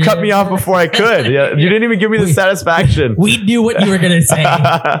me. You cut me off before I could. Yeah, you didn't even give me the satisfaction. We knew what you were gonna say.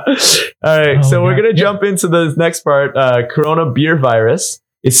 All right, Oh, so we're God. gonna Yep. jump into the next part. Corona beer virus.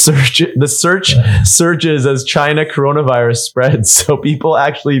 The search surges as China coronavirus spreads. So people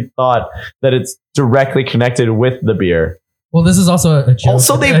actually thought that it's directly connected with the beer. Well, this is also a joke.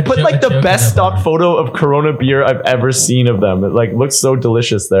 Also, they put like the best stock stock photo of Corona beer I've ever seen of them. It like looks so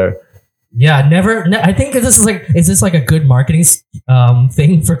delicious there. Yeah, I think is this like a good marketing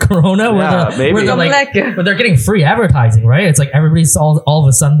thing for Corona where Yeah, maybe. where they're咁like叻嘅。but they're getting free advertising, right? It's like everybody's all of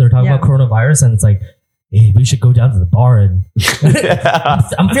a sudden they're talking Yeah. about coronavirus and it's like, hey, we should go down to the bar and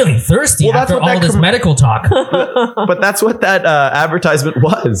I'm feeling thirsty Well, that's after what all that this medical talk. But that's what that advertisement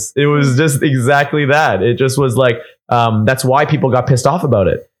was. It was just exactly that. It just was like, that's why people got pissed off about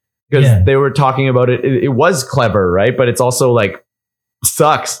it. Because Yeah. they were talking about it. It was clever, right? But it's also like,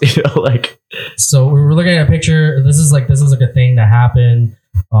 sucks. You know, like, So we were looking at a picture. This is like a thing that happened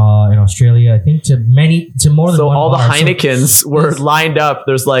in Australia. I think to more than so one all the bar. So- Heinekens were lined up.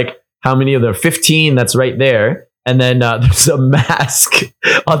 There's like, how many of them? 15 that's right there. And then there's a mask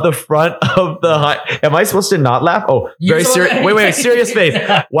on the front of the. Am I supposed to not laugh? Oh, You very told serious. me. Wait, serious face.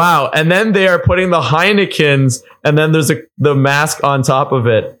 Wow. And then they are putting the Heinekens, and then there's the mask on top of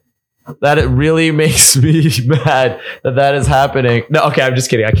it. That it really makes me mad that is happening. No, okay, I'm just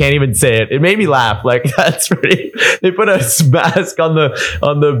kidding. I can't even say it. It made me laugh. Like that's pretty. They put a mask on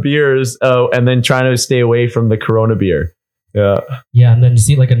the beers, and then trying to stay away from the Corona beer. Yeah. Yeah, and then you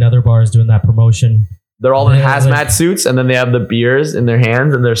see like another bar is doing that promotion. They're all in Yeah, hazmat like- suits, and then they have the beers in their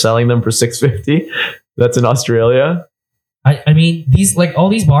hands, and they're selling them for $6.50. That's in Australia. I mean, these like all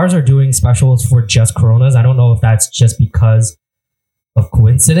these bars are doing specials for just Coronas. I don't know if that's just because of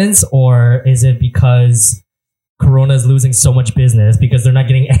coincidence or is it because Corona is losing so much business because they're not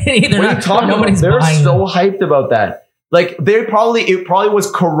getting any. What are you talking about? Nobody's They're buying so them. hyped about that. Like it probably was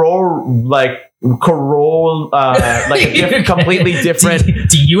Corolla, like a completely different.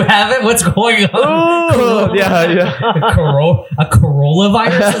 Do you have it? What's going on? Oh, yeah. A Corolla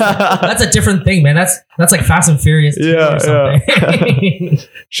virus? That's a different thing, man. That's like Fast and Furious 2 Yeah, or something.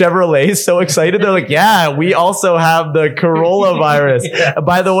 Chevrolet is so excited. They're like, yeah, we also have the Corolla virus. Yeah.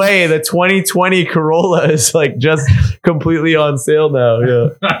 By the way, the 2020 Corolla is like just completely on sale now. Yeah.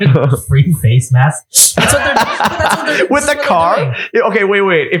 Free face mask. That's what they're With the car? Okay,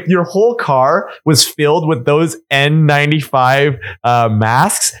 wait. If your whole car was filled with those N95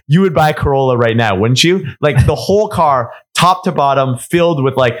 masks, you would buy a Corolla right now, wouldn't you? Like the whole car, top to bottom, filled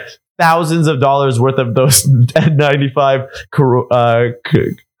with like thousands of dollars worth of those N95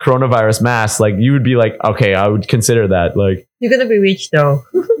 coronavirus masks. Like you would be like, okay, I would consider that. Like You're gonna be rich though.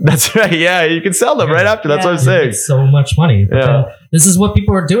 that's right. Yeah, you can sell them right after. That's what I'm You saying. make so much money. But Yeah. this is what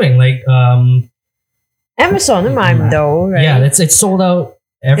people are doing. Like, Amazon 都買唔到 right? yeah, it's sold out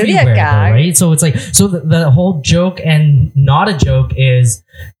everywhere, though, guy. right? So it's like, so the whole joke and not a joke is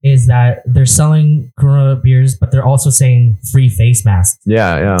that they're selling Corona beers, but they're also saying free face masks,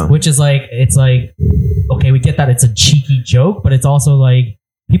 Yeah. which is like, it's like, okay, we get that it's a cheeky joke, but it's also like,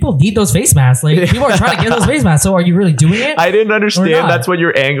 people need those face masks. Like people are trying to get those face masks. So are you really doing it? I didn't understand not? that's what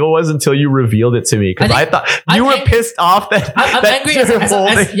your angle was until you revealed it to me. Because I thought you were pissed off that I'm that angry you're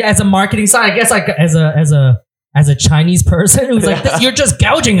holding- as a marketing side. I guess like as a Chinese person who's like, this, you're just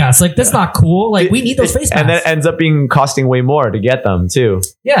gouging us. Like, this is not cool. Like, we need those face masks. And then it ends up being costing way more to get them too.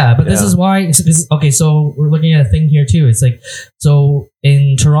 Yeah, but this Yeah. is why. Okay, so we're looking at a thing here too. It's like, so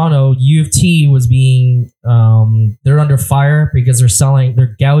in Toronto, U of T was being, they're under fire because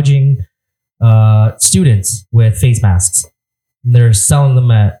they're gouging students with face masks. They're selling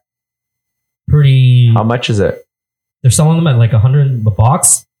them at pretty. How much is it? They're selling them at like $100 a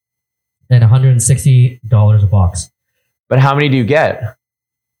box and $160 a box. But how many do you get?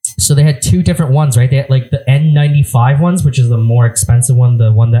 So they had two different ones, right? They had like the N95 ones, which is the more expensive one,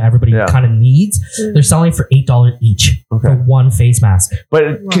 the one that everybody Yeah. kind of needs. They're selling for $8 each for one face mask.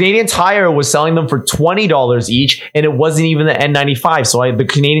 But Canadian Tire was selling them for $20 each, and it wasn't even the N95. So the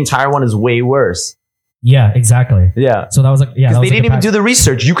Canadian Tire one is way worse. Yeah, exactly. Yeah. So that was like, yeah, Because that they was didn't like even do the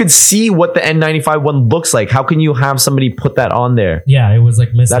research. You could see what the N95 one looks like. How can you have somebody put that on there? Yeah, it was like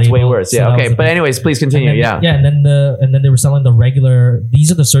mislabeled. That's way worse. So Yeah. that Okay. was a But big- anyways, please continue. and then, Yeah. and then they were selling the regular.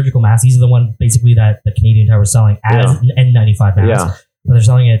 These are the surgical masks. These are the one basically that the Canadian Tire was selling as N95 masks. Yeah. But they're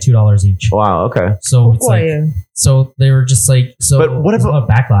selling it at $2 each. Wow. Okay. So it's like, 貴啊 so they were just like, so But what there's a about- lot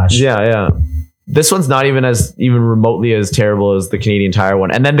of backlash? Yeah. This one's not even remotely as terrible as the Canadian Tire one.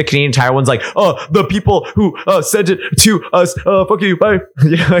 And then the Canadian Tire one's like, oh, the people who sent it to us, fuck you, bye.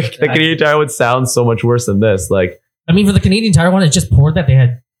 Yeah, like the Canadian Tire one sounds so much worse than this. Like, I mean, for the Canadian Tire one, it's just poor that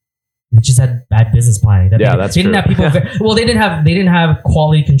they just had bad business planning. That Yeah, they, that's they didn't true. have people. Well, they didn't have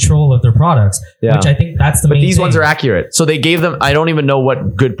quality control of their products, Yeah. which I think that's the but main. these ones thing. are accurate. So they gave them, I don't even know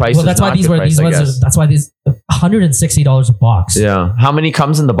what good price Well, is. that's why not these good were price, these I ones. guess. That's why these $160 a box. Yeah. How many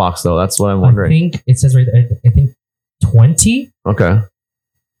comes in the box though? That's what I'm I wondering. think it says right there. I think 20. Okay.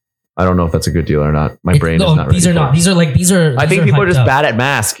 I don't know if that's a good deal or not. My brain is not ready. These are for not. it. These are like these are. I think people are just bad at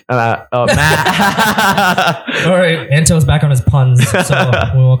mask. All right, Anto's back on his puns, so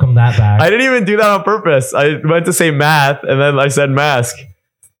we'll welcome that back. I didn't even do that on purpose. I meant to say math and then I said mask.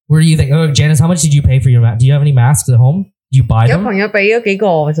 Where do you think? Oh, Janice, how much did you pay for your mask? Do you have any masks at home? Do you buy 有 them? 朋友俾咗幾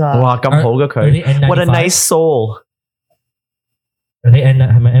個咋？ Wow, 咁好嘅佢。 Are they N95? What a nice soul. Are they N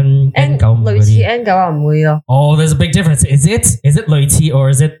係咪 N 95類似 N95唔會咯。 Oh, there's a big difference. Is it 類似 or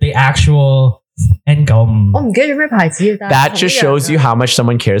is it the actual N95? 我唔記得咗咩牌子。但係 That just shows you how much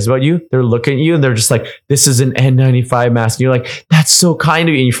someone cares about you. They're looking at you and they're just like, this is an N95 mask. And you're like, that's so kind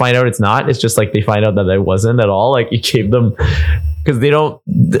of you. And you find out it's not. It's just like they find out that it wasn't at all. Like you gave them, because they don't,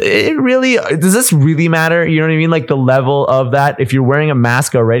 it really, does this really matter? You know what I mean? Like the level of that, if you're wearing a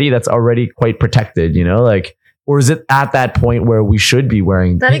mask already, that's already quite protected, you know, like, or is it at that point where we should be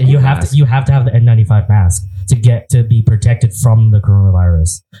wearing? That You have to have the N95 mask to be protected from the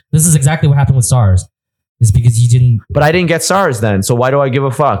coronavirus. This is exactly what happened with SARS. Is because you didn't. But I didn't get SARS then. So why do I give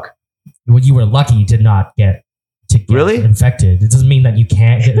a fuck? Well, you were lucky you did not get Really? infected. It doesn't mean that you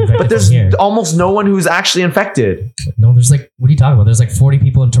can't get infected. But there's from here. almost no one who's actually infected. No, there's like, what are you talking about? There's like 40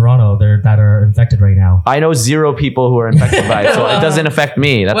 people in Toronto that are infected right now. I know 0 people who are infected by it, so it doesn't affect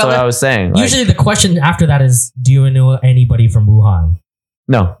me. That's Well, what I was saying. Like, Usually the question after that is, do you know anybody from Wuhan?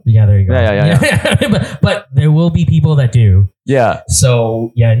 no. Yeah, there you go. Yeah. but there will be people that do. Yeah.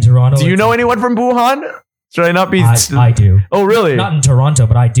 So yeah, in Toronto. Do you know anyone from Wuhan? Should I not be? I do. Oh, really? Not in Toronto,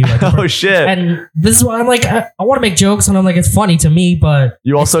 but I do. Oh, shit. And this is why I'm like, I want to make jokes, and I'm like, it's funny to me, but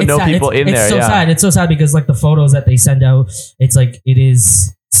You also it's know sad. people in it's there. so Yeah. sad. It's so sad because like the photos that they send out, it's like it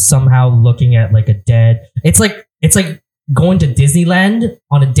is somehow looking at like a dead. It's like going to Disneyland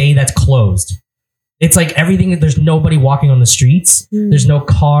on a day that's closed. It's like everything. There's nobody walking on the streets. There's no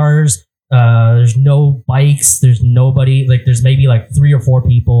cars. There's no bikes. There's nobody. Like there's maybe like 3 or 4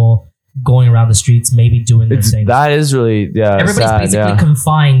 people going around the streets, maybe doing their thing. That is really Everybody's sad, basically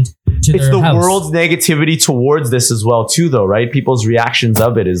confined to it's their the house. world's negativity towards this as well too, though, right? People's reactions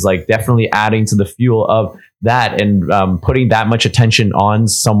of it is like definitely adding to the fuel of that, and putting that much attention on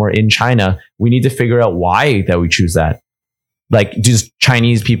somewhere in China. We need to figure out why that we choose that. Like, just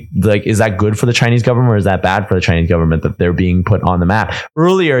Chinese people, like, is that good for the Chinese government or is that bad for the Chinese government that they're being put on the map?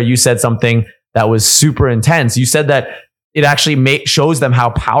 Earlier, you said something that was super intense. You said that it actually shows them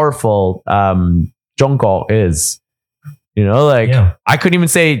how powerful Zhongguo is. You know, like, Yeah. I couldn't even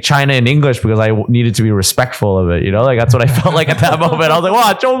say China in English because I needed to be respectful of it. You know, like, that's what I felt like at that moment. I was like,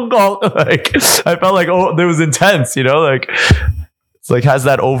 wow, Zhongguo. Like, I felt like, oh, it was intense, you know, like, it's like has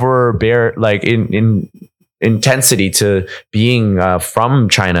that like in intensity to being from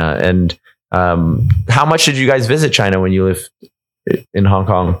China. And how much did you guys visit China when you lived in Hong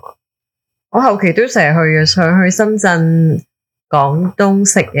Kong? 我後期都成日去嘅，上去深圳、廣東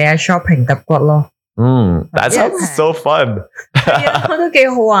食嘢、shopping 揼骨咯。That sounds so fun. 係啊，都幾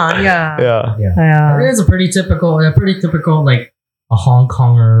好玩㗎。 Yeah. 係啊 It is a pretty typical like a Hong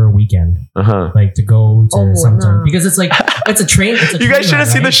Konger weekend, like to go to Shenzhen because it's like it's a train. You guys should have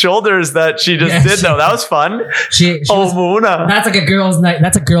seen the shoulders that she just did. Though that was fun. She was, Muna. that's like a girls' night.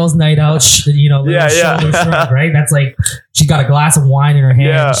 That's a girls' night out. You know, little shoulder shrug, right? That's like she got a glass of wine in her hand.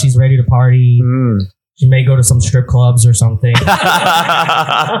 Yeah. She's ready to party. She may go to some strip clubs or something.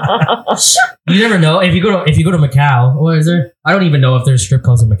 You never know. If you go to Macau, or is there? I don't even know if there's strip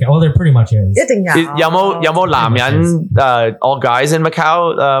clubs in Macau. Well, there pretty much is. 一定有。有冇男人 all guys in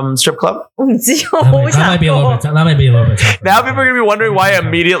Macau strip club? 我唔知，我 That 好 might be a little bit. That might be a little bit tougher. Now people are gonna be wondering why I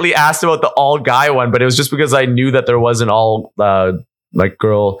immediately asked about the all guy one, but it was just because I knew that there was an all like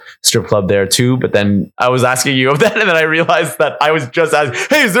girl strip club there too. But then I was asking you of that, and then I realized that I was just asking,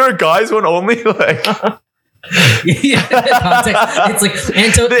 "Hey, is there a guys one only?" Like, Yeah, it's like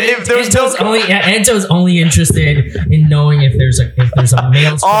Anto's only interested in knowing if there's a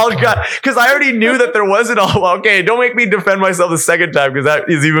male strip all club. guy, because I already knew that there wasn't all. Okay, don't make me defend myself the second time because that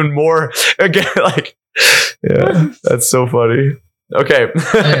is even more again. Like, yeah, that's so funny. Okay.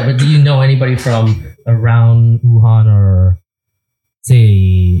 Okay, but do you know anybody from around Wuhan or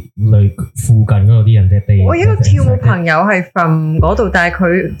即係類附近嗰度啲人哋？我一個跳舞朋友係 from 嗰度，但係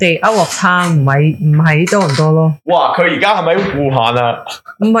佢哋歐樂差唔喺多倫多咯。哇！佢而家係咪烏漢啊？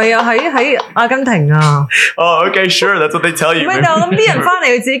唔係啊，喺阿根廷啊。Oh, okay, sure. That's what they tell you. 唔係，但我諗啲人翻嚟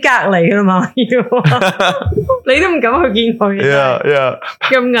佢自己隔離㗎啦嘛，你都唔敢去見佢。Yeah.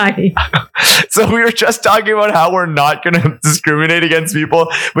 咁危。So we were just talking about how we're not going to discriminate against people,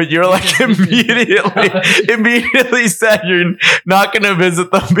 but you're like immediately said you're not going to visit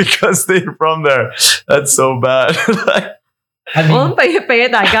them because they're from there. That's so bad. 我諗俾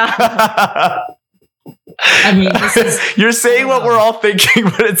大家。I mean, this is, you're saying what we're all thinking,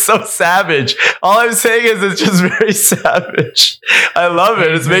 but it's so savage. All I'm saying is it's just very savage. I love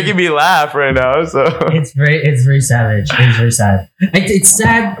it. It's making me laugh right now. So it's very savage. It's very sad. It's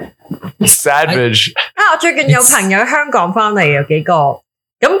sad. Savage. 我最近有朋友香港翻嚟有幾個，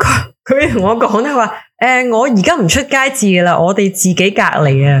咁佢同我講咧話，我而家唔出街字㗎啦，我哋自己隔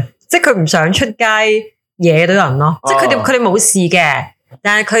離啊，即係佢唔想出街惹到人咯，即係佢哋冇事嘅。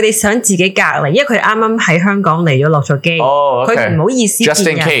但係佢哋想自己隔離，因為佢哋啱啱喺香港嚟咗落咗機，佢唔好意思見人。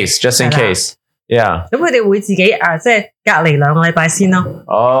Just in case. Yeah. 咁佢哋會自己即係隔離2個禮拜先咯。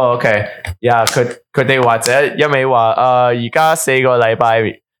Oh, okay. Yeah, 佢哋或者一味話而家4個禮拜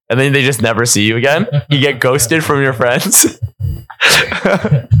and then they just never see you again. You get ghosted from your friends.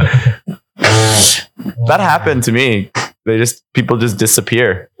 That happened to me. People just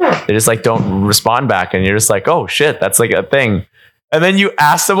disappear. They just like don't respond back, and you're just like, oh shit, that's like a thing. And then you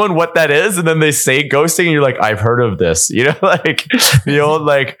ask someone what that is, and then they say ghosting, and you're like, I've heard of this. You know, like the old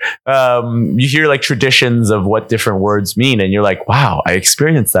like you hear like traditions of what different words mean, and you're like, wow, I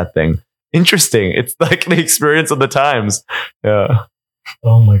experienced that thing. Interesting. It's like the experience of the times. Yeah.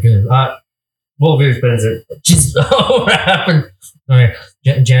 Oh my goodness. What have you experienced? Jeez, what happened? Okay,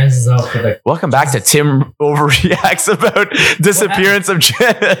 Janice is out for the. Welcome back to Tim Overreacts about disappearance of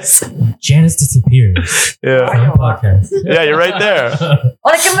Janice. Janice disappears. Yeah. Podcast. Yeah, you're right there.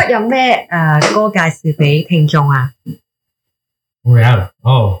 我哋今日有咩歌介紹俾聽眾啊？ We have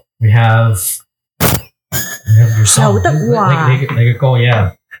have your song. 劉德華。你嘅歌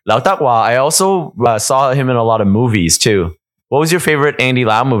yeah. Lau Tak Wah, I also saw him in a lot of movies too. What was your favorite Andy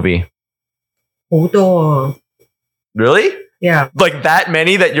Lau movie? 好多啊 Really? Yeah. Like that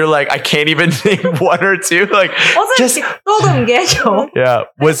many that you're like, I can't even name one or two? Like, 我真係多到唔記得咗， yeah.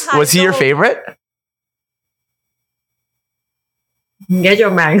 Was he your favorite? 唔記得咗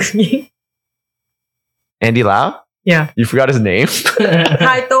名。 Andy Lau? Yeah. You forgot his name?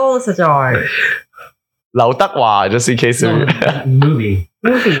 太多實在。 Lau Tak Wah, just in case. No, movie.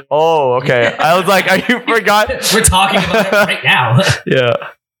 Oh, okay. I was like, you forgot? We're talking about it right now. Yeah.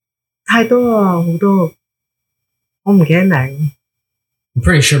 太多啊，好多，我唔記得名。 I'm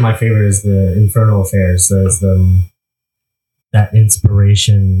pretty sure my favorite is the Infernal Affairs. So it's the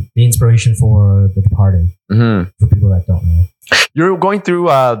inspiration for The Departed. Hmm. For people that don't know. You're going through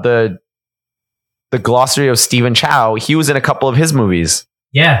the glossary of Stephen Chow. He was in a couple of his movies.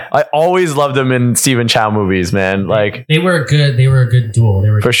 Yeah. I always loved him in Stephen Chow movies, man. Like, They were a good duo. They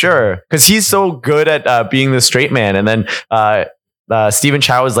were for sure. Because he's so good at being the straight man. And then Stephen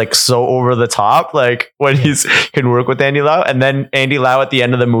Chow is like so over the top, like when he's can work with Andy Lau. And then Andy Lau at the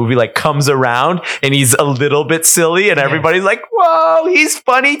end of the movie like comes around and he's a little bit silly and everybody's like, whoa, he's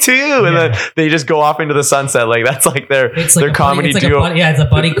funny too. And then they just go off into the sunset. Like that's like their comedy duo. It's a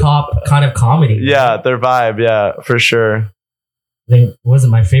buddy cop kind of comedy. Yeah, their vibe. Yeah, for sure. I think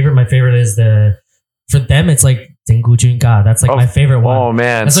wasn't my favorite. My favorite is for them it's like Dingu Junga. That's like my favorite one. Oh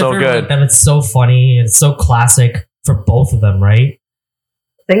man, That's my so favorite one good. with them. It's so funny and it's so classic for both of them, right?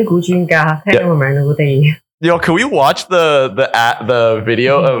 整蠱專家，聽到個名都好得意。 Yo, can we watch the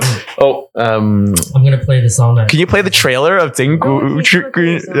video of I'm gonna play the song that can you play the trailer of Dingu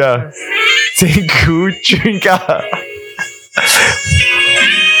yeah. Dingu Junga.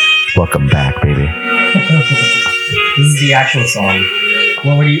 Welcome back, baby. this is the actual song.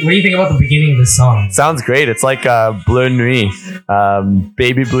 Well, what do you think about the beginning of this song? Sounds great. It's like Bleu Nuit,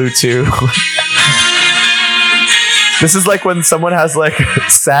 Baby Blue 2. This is like when someone has like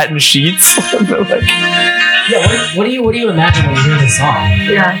satin sheets. Like, Yeah, what do you imagine when you hear this song?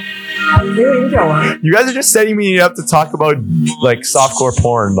 Yeah. 你要點做啊？ you guys are just setting me up to talk about like softcore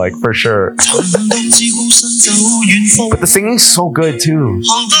porn, like for sure. But the singing's so good too.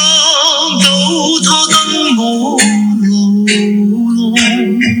 So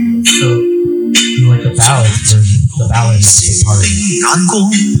you like the ballads version, the ballad of the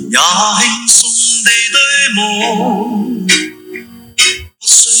party.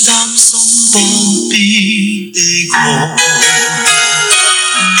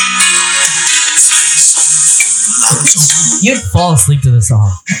 You'd fall asleep to the song.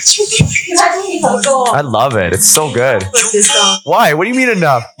 太中意首歌 I love it. It's so good. Why? What do you mean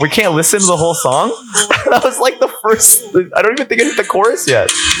enough? We can't listen to the whole song? That was like the first. I don't even think I hit the chorus yet.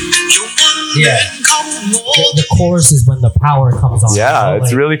 Yeah. The chorus is when the power comes on. Yeah, you know,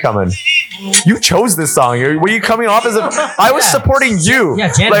 it's like- really coming. You chose this song. Were you coming off as if I was Yeah. supporting you?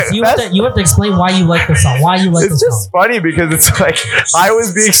 Yeah, Janice, Like, you have to explain why you like the song. Why you like the it's just song. funny because it's like I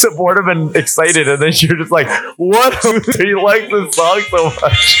was being supportive and excited, and then you're just like, "What? You like this song so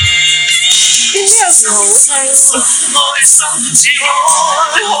much?" 邊啲有時好聽？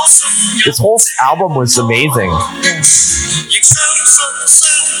 This whole album was amazing.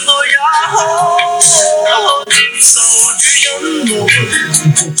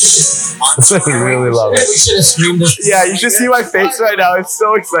 I really love it. We should have streamed this. Yeah, you should see my face right now. I'm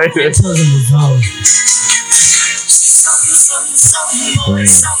so excited. Intros in the zone.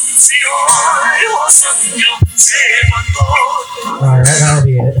 Alright, that'll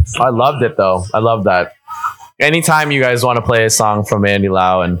be it. I loved it though. I love that. Anytime you guys want to play a song from Andy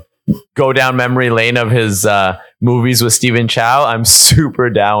Lau and go down memory lane of his movies with Stephen Chow, I'm super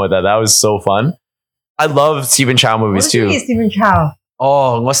down with that. That was so fun. I love Stephen Chow 我 movies 都中 too. 意 Stephen Chow。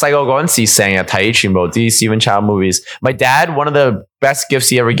 Oh, 我細個嗰陣時成日睇全部啲 Stephen Chow movies. My dad, one of the best gifts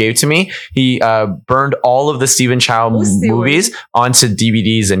he ever gave to me, he burned all of the Stephen Chow movies onto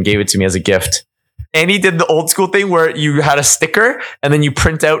DVDs and gave it to me as a gift. And he did the old school thing where you had a sticker and then you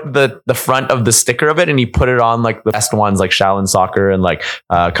print out the front of the sticker of it and he put it on like the best ones like Shaolin Soccer and like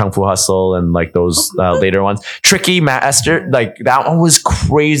Kung Fu Hustle and like those later ones. Tricky Master, like that one was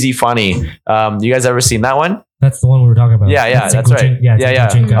crazy funny. You guys ever seen that one? That's the one we were talking about. Yeah, that's right. Yeah.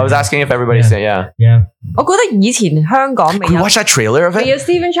 I was asking if everybody said yeah. Yeah. 我覺得以前香港未 Can we 有 watch that trailer of 未 it? 有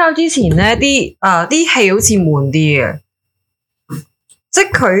Stephen Chow 之前咧，啲戲好似悶啲嘅，即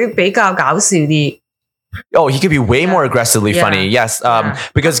係佢比較搞笑啲。Oh, he could be way more aggressively Yeah. funny. Yes. Yeah.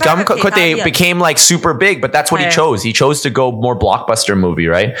 Because Gum Compared to Kote Italian. became like super big, but that's what he Yeah. chose. He chose to go more blockbuster movie,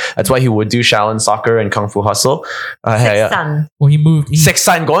 right? That's why he would do Shaolin Soccer and Kung Fu Hustle. Yeah. 神 Well, he moved. He, Six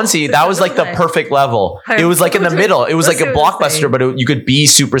San Gonsi, that was like the perfect level. It was like in the middle. It was like a blockbuster, but you could be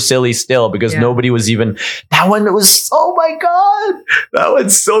super silly still because Yeah. nobody was even. That one was, oh my God. That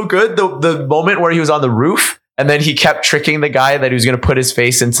one's so good. The moment where he was on the roof and then he kept tricking the guy that he was going to put his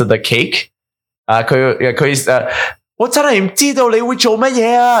face into the cake. 我真係唔知道你會做乜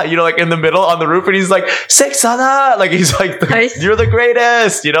嘢啊 You know, like in the middle on the roof, and he's like, 食神啊 Like he's like, you're the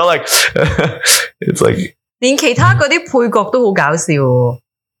greatest. You know, like it's like 連其他嗰啲配角都好搞笑喎。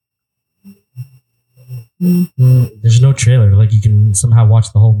 there's no trailer. Like you can somehow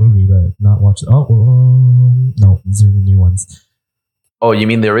watch the whole movie, but not watch. No, these are the new ones. Oh, you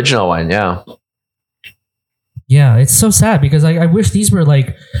mean the original one? Yeah. Yeah, it's so sad because I wish these were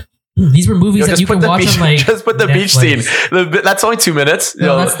like these were movies Yo, that just you put can the watch beach, on like just put the beach Netflix. scene. That's only 2 minutes.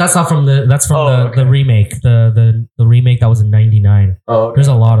 No, Yo. that's not from the Oh, the remake. The remake that was in '99. Oh, okay. There's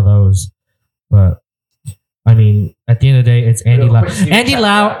a lot of those, but I mean, at the end of the day, it's Andy Real Lau. quick, you Andy check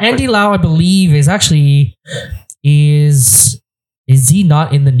Lau. that Andy Lau, I believe, is he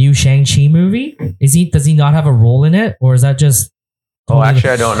not in the new Shang-Chi movie? Does he not have a role in it, or is that just? Oh, actually,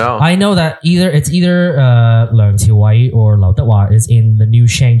 I don't know. I know that it's either Leung Qiuwei or Lau Dehua is in the new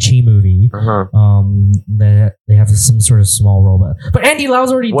Shang-Chi movie. Uh-huh. They have some sort of small role, but Andy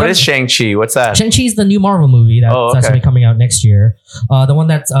Lau's already. What done is Shang-Chi? What's that? Shang-Chi's the new Marvel movie that's Oh, okay. going to be coming out next year. The one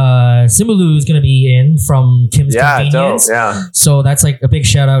that Simu Liu is going to be in from Kim's Yeah, dope. Convenience. Yeah. So that's like a big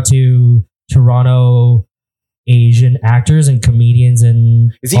shout out to Toronto Asian actors and comedians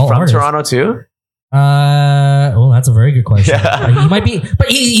and Is he all from artists. Toronto too? Well, that's a very good question. Yeah. He might be, but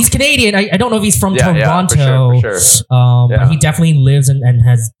he's Canadian. I don't know if he's from Yeah, Toronto. for sure. But Yeah. he definitely lives and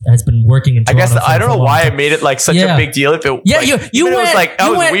has been working in I Toronto. guess I don't for a know long why I time. made it like such Yeah. a big deal. If it, Yeah, like, you even went, it was like that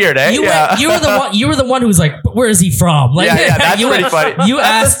you was went- weird, eh? You, Yeah. went, you were the one who's like, but where is he from? Like, Yeah, that's you pretty went- funny. You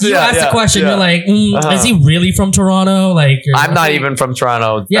asked the question. yeah. You're like, Uh-huh. is he really from Toronto? Like, I'm not even from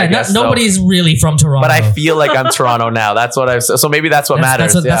Toronto. Yeah, I guess, so. nobody's really from Toronto. But I feel like I'm Toronto now. That's what I've. So maybe that's what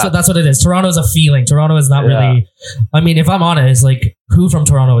matters. That's what it is. Toronto is a feeling. Toronto is not Yeah. really. I mean, if I'm honest, like who from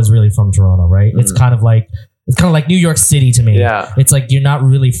Toronto is really from Toronto, right? It's kind of like New York City to me. Yeah. It's like you're not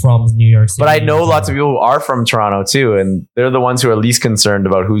really from New York City. But I know lots of people who are from Toronto too, and they're the ones who are least concerned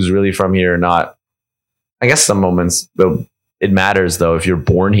about who's really from here or not. I guess some moments it matters though if you're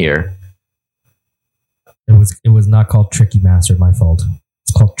born here. It was not called Tricky Master. My fault.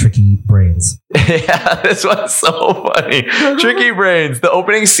 It's called Tricky Brains. Yeah, this one's so funny. Tricky Brains. The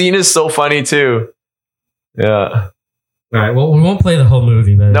opening scene is so funny too. Yeah. All right. Well, we won't play the whole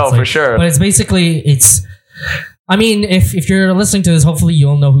movie, but No, it's like- for sure. But it's basically I mean, if you're listening to this, hopefully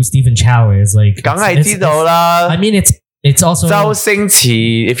you'll know who Stephen Chow is. Like, 梗係知道啦。 I mean, it's also 周星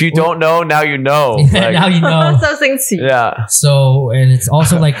馳. If you don't know, now you know. Like, now you know. 周星馳 yeah. So, and it's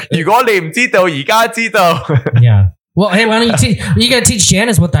also like, 如果你唔知道，而家知道。 yeah. Well, hey, why don't you teach? You gotta teach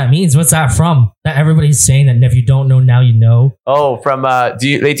Janice what that means. What's that from? That everybody's saying that if you don't know, now you know. Oh, from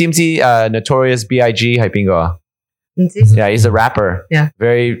你知唔知Notorious B.I.G. 係邊個啊？唔知 Yeah, he's a rapper. Yeah.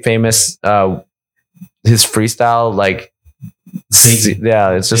 Very famous. His freestyle, like,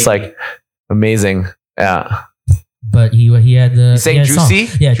 yeah, it's just like amazing. Yeah. But he had the. You saying he had a song.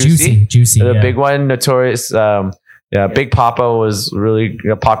 Juicy? Yeah, Juicy? Juicy. The yeah. big one, Notorious. Yeah, Big Papa was really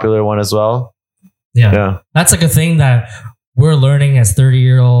a popular one as well. Yeah. Yeah. That's like a thing that we're learning as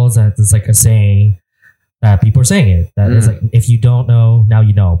 30-year-olds. That it's like a saying that people are saying it. That is like, if you don't know, now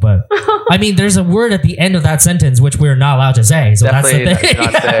you know. But I mean, there's a word at the end of that sentence which we're not allowed to say. So Definitely that's the thing.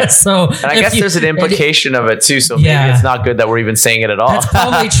 not say. So And I guess there's an implication of it too. So Yeah. maybe it's not good that we're even saying it at all. That's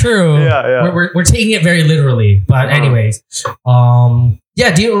probably true. Yeah. We're taking it very literally. But anyways,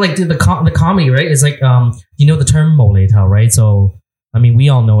 yeah. Do you like the comedy? Right? It's like you know the term 無厘頭, right? So I mean, we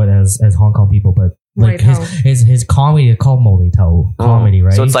all know it as Hong Kong people, but like 無厘頭 his comedy is called 無厘頭 comedy,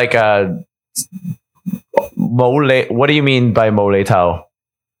 right? So it's like what do you mean by 無厘頭?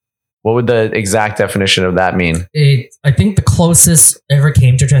 What would the exact definition of that mean? I think the closest ever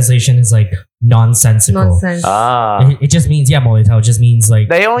came to translation is like nonsensical. nonsense It just means 無厘頭. It just means like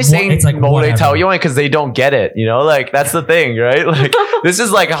They only say it's like 無厘頭 whatever. only because they don't get it, you know? Like, that's the thing, right? Like, this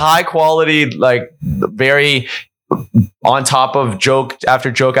is like high quality, like, very on top of joke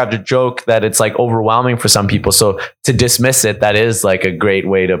after joke after joke that it's like overwhelming for some people. So to dismiss it, that is like a great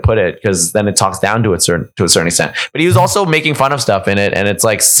way to put it, because then it talks down to a certain extent. But he was also making fun of stuff in it, and it's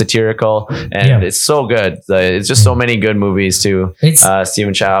like satirical, and it's so good. It's just so many good movies too. It's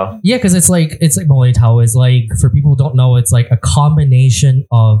Stephen Chow. yeah, because it's like 無厘頭 is like, for people who don't know, it's like a combination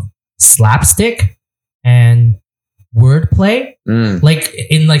of slapstick and wordplay. Like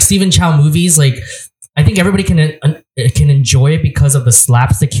in like Stephen Chow movies, like I think everybody can enjoy it because of the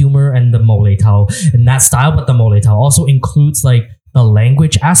slapstick humor and the mole tao and that style, but the mole tao also includes like the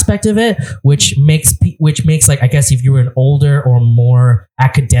language aspect of it, which makes like, I guess if you were an older or more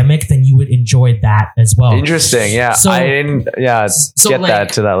academic, then you would enjoy that as well. Interesting. Yeah. So- I didn't get like,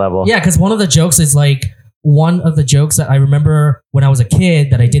 that to that level. Yeah, because one of the jokes is like one of the jokes that I remember when I was a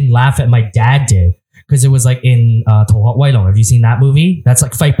kid that I didn't laugh at, my dad did. Because it was like in Tohot Wailong. Have you seen that movie? That's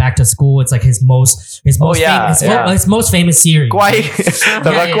like Fight Back to School. It's like his most his most famous series. Guai.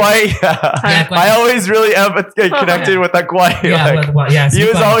 Guai. I always really connected with that Guai. So he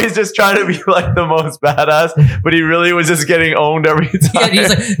was always just trying to be like the most badass, but he really was just getting owned every time.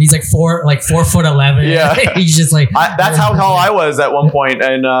 Yeah, he's like 4'11". Yeah. He's just like that's how tall I was at one point,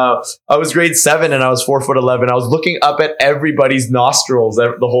 and I was grade 7 and I was 4'11". I was looking up at everybody's nostrils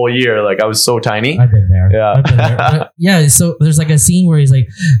the whole year. Like I was so tiny. I've been there. Yeah. I've been there. But yeah. So there's like a scene where he's like,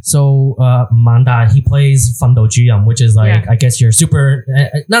 Manda, he plays Fando Jiyam, which is like, I guess your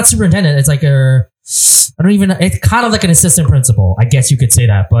not superintendent. It's like it's kind of like an assistant principal. I guess you could say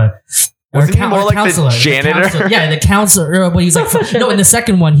that, but. Wasn't he more like the janitor? The counselor. But he's like, no, in the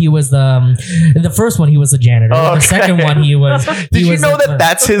second one, he was in the first one, he was the janitor. Oh, okay. The second one, he was. Did you know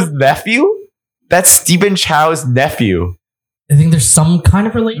that's his nephew? That's Stephen Chow's nephew. I think there's some kind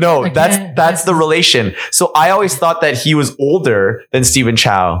of relation. No, that's the relation. So I always thought that he was older than Stephen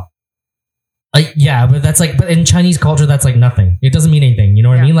Chow. Yeah, but that's like, but in Chinese culture, that's like nothing. It doesn't mean anything. You know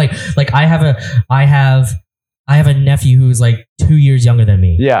what I mean? Like I have a nephew who's like 2 years younger than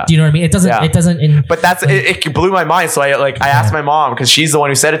me. Yeah. Do you know what I mean? It doesn't. But that's it blew my mind. So I asked my mom because she's the one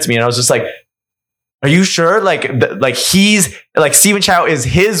who said it to me, and I was just like, are you sure? Like he's like Stephen Chow is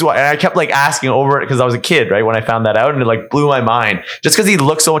his wife. And I kept like asking over it because I was a kid, right? When I found that out, and it like blew my mind just because he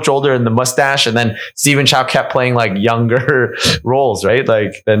looked so much older in the mustache. And then Stephen Chow kept playing like younger roles, right?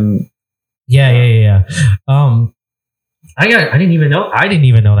 Like then. Yeah. I didn't even know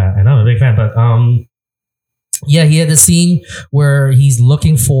that. And I'm a big fan, but yeah, he had the scene where he's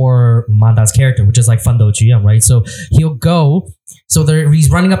looking for Manda's character, which is like Fando Jiyam, right? So he'll go. So he's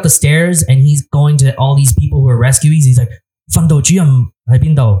running up the stairs and he's going to all these people who are rescuees. He's like, Fando Jiyam, hai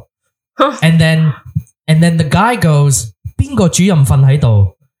bin do. And then the guy goes, Bingo Jiyam fan hai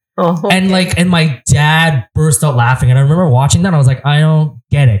do. And my dad burst out laughing. And I remember watching that and I was like, I don't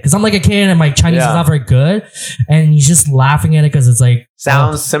get it. Because I'm like a kid and my Chinese is not very good. And he's just laughing at it because it's like...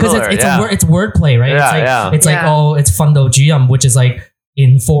 Sounds similar. Because it's wordplay, right? It's it's Fando Jiyam, which is like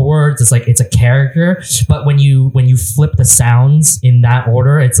in 4 words, it's like it's a character. But when you flip the sounds in that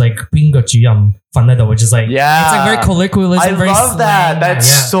order, it's like Bingo Jiyam Fanedo, which is like it's like very colloquialism. I love that. That's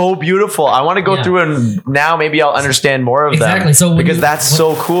so beautiful. I want to go through and now maybe I'll understand more of them. So because that's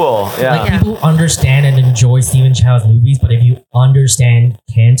so cool. Yeah. Like people understand and enjoy Stephen Chow's movies, but if you understand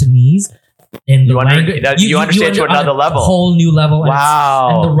Cantonese and the language, you understand to another level, a whole new level. Wow.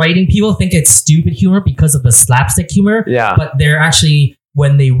 And the writing, people think it's stupid humor because of the slapstick humor. Yeah. But they're actually,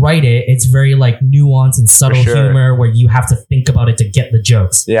 when they write it, it's very like nuanced and subtle humor where you have to think about it to get the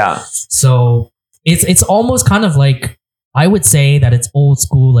jokes. Yeah. So it's almost kind of like, I would say that it's old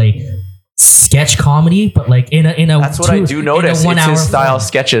school like sketch comedy, but like in a that's what I do notice. It's his style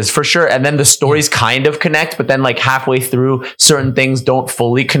sketches for sure, and then the stories kind of connect, but then like halfway through, certain things don't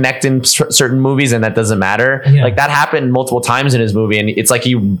fully connect in certain movies, and that doesn't matter. Like that happened multiple times in his movie, and it's like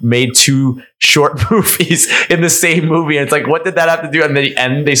he made 2 short movies in the same movie, and it's like, what did that have to do? And at the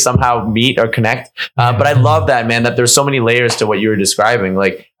end, they somehow meet or connect. But I love that, man. That there's so many layers to what you were describing.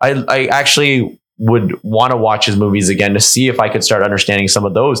 Like I actually would want to watch his movies again to see if I could start understanding some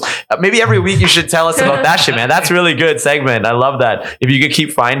of those. Maybe every week you should tell us about that shit, man. That's a really good segment. I love that. If you could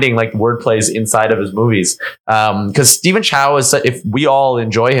keep finding like word plays inside of his movies. Because Stephen Chow is, if we all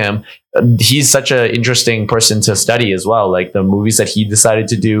enjoy him, he's such an interesting person to study as well. Like the movies that he decided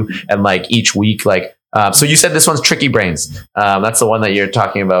to do, and like each week, like so you said this one's Tricky Brains. That's the one that you're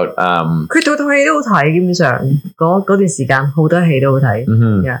talking about. 佢套戲都好睇，基本上嗰段時間好多戲都好睇。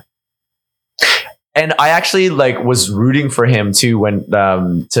Yeah. And I actually like was rooting for him too when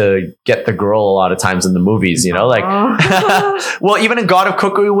to get the girl a lot of times in the movies, you know, like well, even in God of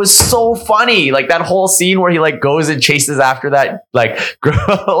Cookery was so funny, like that whole scene where he like goes and chases after that like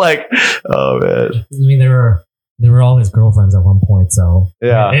girl, like oh man. I mean, they were all his girlfriends at one point, so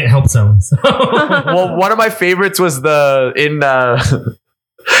yeah, it helps him. So. Well, one of my favorites was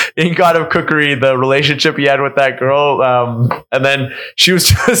in God of Cookery, the relationship he had with that girl, and then she was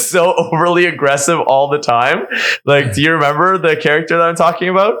just so overly aggressive all the time. Like, do you remember the character that I'm talking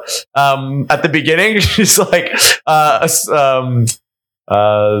about? At the beginning, she's like,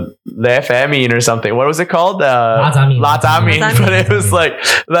 Lefamine or something. What was it called? Latamine. Latamine. Latamine. But it was like,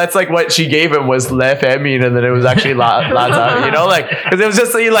 that's like what she gave him was Lefamine, and then it was actually Latamine. You know, like, because it was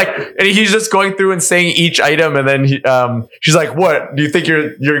just like, and he's just going through and saying each item, and then she's like, "What? Do you think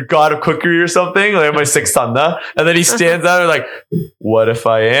you're god of cookery or something? Like, am I six tanda?" And then he stands out and like, "What if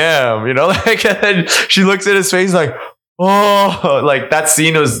I am?" You know, like, and then she looks at his face like, "Oh," like that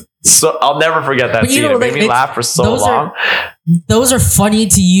scene was. So I'll never forget that But you scene. know, It made like, me laugh for so those long. Those are funny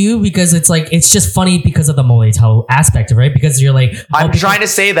to you because it's like it's just funny because of the Mole Tao aspect of it, right? Because you're like, I'm trying to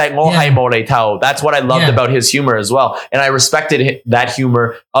say that Ngohai Mole Tao. That's what I loved Yeah. about his humor as well, and I respected that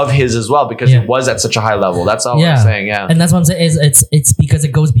humor of his as well because Yeah. it was at such a high level. That's all Yeah. I'm saying. Yeah, And that's what I'm saying is it's because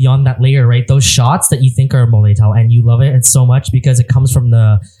it goes beyond that layer, right? Those shots that you think are Mole Tao and you love it, it's so much because it comes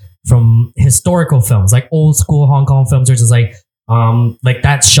from historical films, like old school Hong Kong films, which is like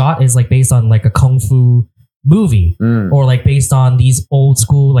that shot is like based on like a kung fu movie or like based on these old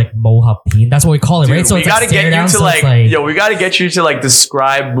school like Mohawk Peen. That's what we call it, Dude, right? So we it's gotta stare get you down, to so it's we gotta get you to like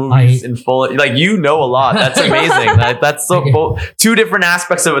describe movies in full. Like you know a lot. That's amazing. That's so both two different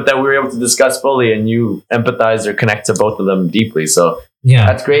aspects of it that we were able to discuss fully, and you empathize or connect to both of them deeply. So yeah.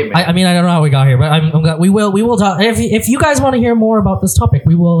 that's great, man. I mean, I don't know how we got here, but I'm glad we will talk. If you guys want to hear more about this topic,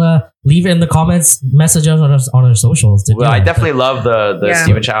 we will leave it in the comments, message us on our socials. To well, do I it. definitely love the Yeah.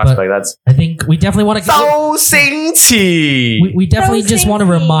 Stephen Chow But- aspect. That's I think we definitely want to. so Sainty. We definitely So just want to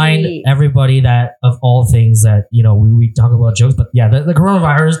stinky. remind everybody that of all things that we talk about jokes, but yeah, the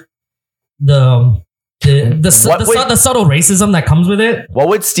coronavirus, the subtle racism that comes with it. What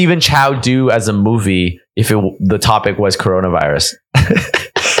would Stephen Chow do as a movie if the topic was coronavirus?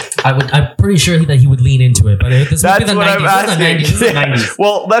 I'm pretty sure that he would lean into it, but this would be That's the what 90s. I'm This is the 90s. This is the asking. 90s.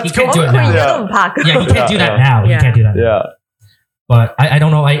 Well, let's He can't go. do it now.佢而家 Yeah. 都唔拍㗎。Yeah, he can't do that Yeah. now. He Yeah. can't do that. Yeah. But I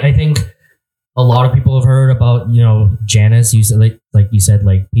don't know. I think a lot of people have heard about Janice. You said like you said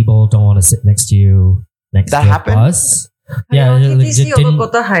like people don't want to sit next to you next That to happened? a bus. 係啊 Yeah, like, TTC 我都 didn't-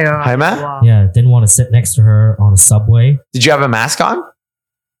 覺得係啊。係咩哇 Yeah, didn't want to sit next to her on a subway. Did you have a mask on?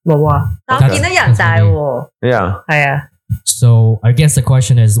 冇啊，但我見到有人戴喎。 Yeah. 係啊。 So I guess the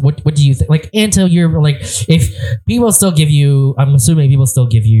question is, what do you think? Like, until you're like, if people still give you, I'm assuming people still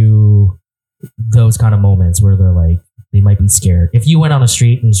give you those kind of moments where they're like, they might be scared. If you went on a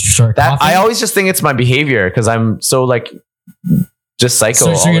street and started That coughing, I always just think it's my behavior because I'm so like just psycho.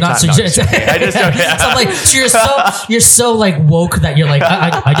 so all you're the not. time. So, No, I'm just joking. I just joking. so like, so you're so like woke that you're like,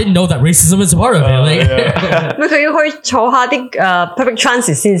 I didn't know that racism is a part of it. Oh, Like, yeah. 咪佢要去坐下啲public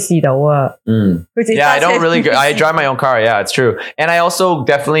transit 先試到啊。 Mm. 佢自己 Yeah, I 揸車 don't really. I drive my own car. Yeah, it's true. And I also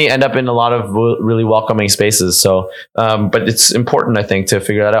definitely end up in a lot of really welcoming spaces. So, but it's important, I think, to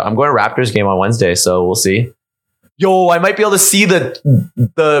figure that out. I'm going to Raptors game on Wednesday, so we'll see. Yo, I might be able to see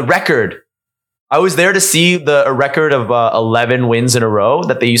the record. I was there to see a record of 11 wins in a row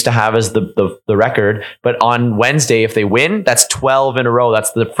that they used to have as the record. But on Wednesday, if they win, that's 12 in a row.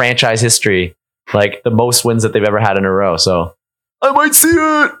 That's the franchise history, like the most wins that they've ever had in a row. So I might see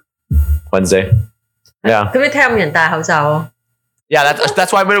it Wednesday. Yeah. 咁你睇下有冇人戴口罩啊？ Yeah,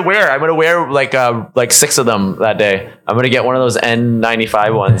 that's what I'm gonna wear. I'm gonna wear like 6 of them that day. I'm gonna get one of those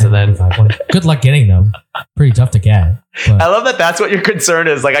N95 ones, and then good luck getting them. Pretty tough to get. But I love that. That's what your concern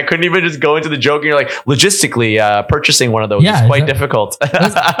is. Like, I couldn't even just go into the joke, and you're like, logistically, purchasing one of those Yeah, is quite that- difficult.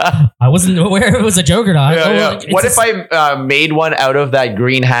 I wasn't aware it was a joke or not. Yeah, Oh, yeah. like, it's What just- if I made one out of that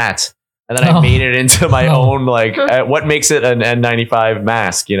green hat, and then I Oh. made it into my Oh. own like? What makes it an N95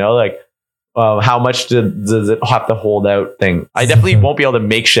 mask? You know, like. How much does it have to hold out thing? I definitely won't be able to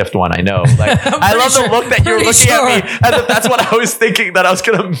makeshift one. I know. Like, I'm I pretty love sure- the look that you're pretty looking sure. at me. As if that's what I was thinking that I was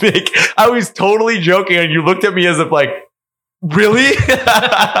gonna make. I was totally joking, and you looked at me as if like, really?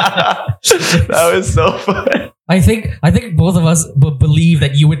 That was so fun. I think both of us believe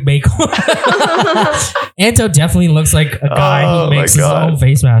that you would make one. Anto definitely looks like a guy Oh who makes my his God. own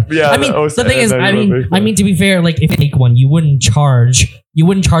face mask. Yeah, I mean, that was- the thing is, that I was mean, big. to be fair, like if you make one, you wouldn't charge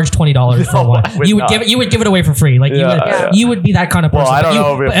 $20 for No, one. I would You would not. give it away for free. Like Yeah. you would be that kind of person. Well, I don't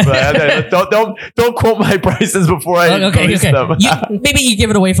know. But If, don't quote my prices before I release them. Maybe you give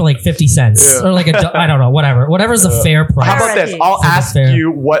it away for like 50 cents Yeah. or like I don't know, whatever's a fair price. How about this? I'll Priorities. ask Fair.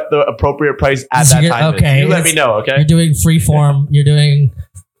 you what the appropriate price at So that you're- time okay, is. You let me it's- know, okay? You're doing free form. You're doing.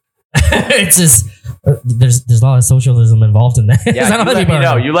 It's just there's a lot of socialism involved in that. Yeah, I don't you let people me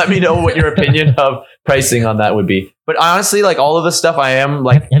know. are- You let me know what your opinion of pricing on that would be. But honestly, like all of this stuff, I am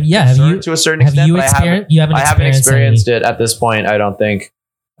like have you concerned to a certain have extent. you but experienced? You haven't I haven't experienced experienced it at this point. I don't think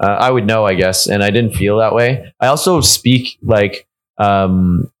I would know. I guess, and I didn't feel that way. I also speak like a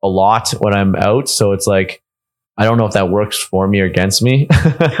lot when I'm out, so it's like I don't know if that works for me or against me.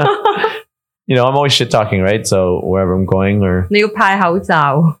 I'm always shit talking, right? So wherever I'm going, or 你要派口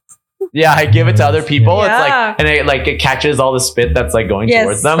罩。 yeah, I give it to other people. Yeah. It's like, and it catches all the spit that's like going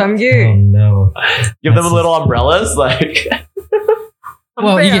towards Yes, them. from Oh you. no. Give them little umbrellas, like.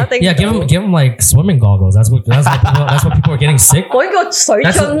 Well, give them like swimming goggles. That's what people are getting sick. 我呢個水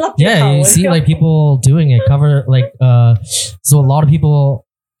That's 樽笠 what- yeah, 頭 you see like people doing it. Cover like so a lot of people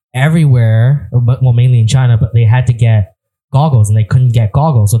everywhere, but well, mainly in China, but they had to get goggles and they couldn't get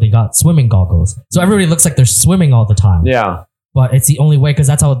goggles, so they got swimming goggles. So everybody looks like they're swimming all the time. Yeah. But it's the only way because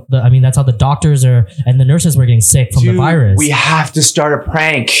that's how the doctors are and the nurses were getting sick from the virus. We have to start a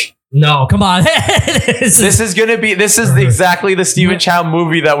prank. No, come on. This is exactly the Stephen Chow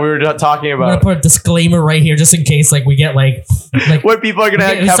movie that we were talking I'm gonna about. put a disclaimer right here just in case like we get like What people are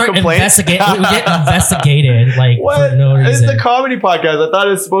gonna we have start complaints? we get investigated like What? for no reason. It's a comedy podcast. I thought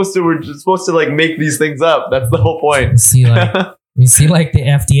we're just supposed to like make these things up. That's the whole point. You see like the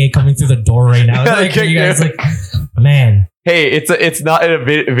FDA coming through the door right now. Like, you guys like, man. Hey, it's not a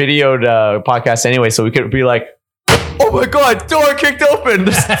videoed podcast anyway, so we could be like, oh my god, door kicked open.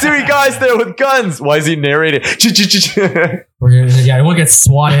 There's 3 guys there with guns. Why is he narrating? I won't get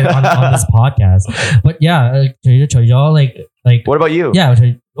swatted on this podcast. But yeah, 除咗 like What about you? yeah,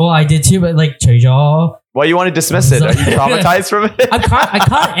 well I did too, but like 除咗 Why you want to dismiss it? Are you traumatized from it? I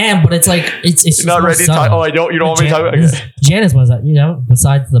kind of am, but it's like it's just You're not more ready to talk. subtle. Oh, you don't want me to talk about it. Janice was that,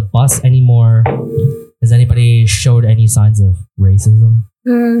 besides the bus anymore, has anybody showed any signs of racism?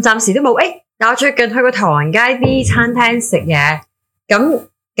 暫時都冇。但我最近去過唐人街啲餐廳食嘢，咁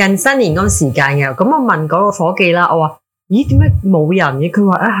近新年嗰個時間嘅，咁我問嗰個伙計啦，我話：咦，點解冇人嘅？佢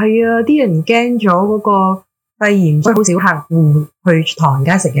話：係啊，啲人驚咗嗰個肺炎，所以好少客戶去唐人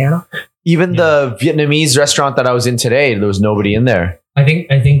街食嘢咯。 Even the Vietnamese restaurant that I was in today, there was nobody in there. I think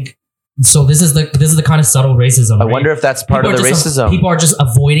so. This is the kind of subtle racism. I right? wonder if that's part of the racism. People are just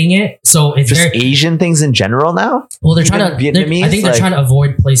avoiding it. So it's Just very Asian things in general now? well. They're trying even to. Vietnamese, I think they're like- trying to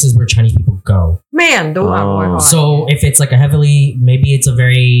avoid places where Chinese people go. 咩人都話會去。 So if it's like maybe it's a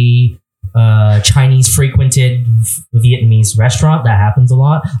very Chinese frequented Vietnamese restaurant, that happens a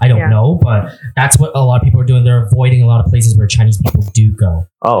lot. I don't know, but that's what a lot of people are doing. They're avoiding a lot of places where Chinese people do go.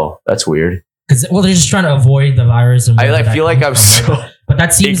 Oh, that's weird. Because they're just trying to avoid the virus. And I feel like I'm so but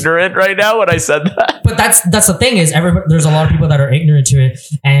that seems ignorant right now when I said that. But that's the thing is there's a lot of people that are ignorant to it,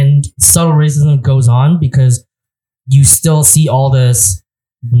 and subtle racism goes on because you still see all this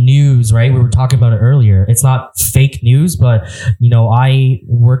news, right? We were talking about it earlier. It's not fake news, but I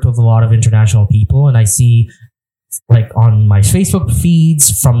worked with a lot of international people, and I see like on my Facebook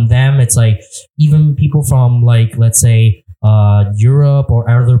feeds from them, it's like even people from like let's say Europe or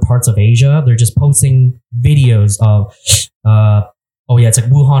other parts of Asia, they're just posting videos of it's like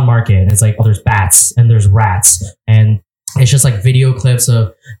Wuhan market, and it's like there's bats and there's rats, and it's just like video clips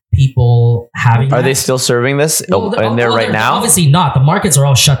of people having. Are they still serving this in there right now? Obviously not. The markets are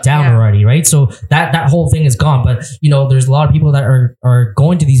all shut down Yeah. already, right? So that whole thing is gone. But there's a lot of people that are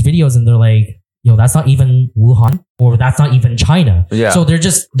going to these videos and they're like, that's not even Wuhan, or that's not even China. Yeah. So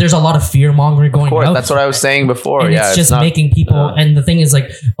there's a lot of fear mongering going Of course, out. that's what I was saying before. And Yeah, it's just not- making people. And the thing is, like,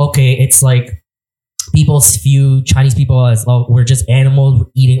 okay, it's like people view Chinese people as we're just animals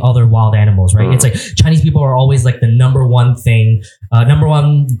eating other wild animals, right? It's like Chinese people are always like the number one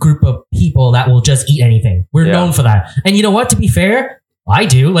group of people that will just eat anything. We're known for that. And you know what? To be fair, I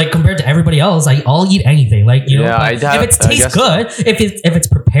do. Like compared to everybody else, I'll eat anything. Like if it tastes good, if it's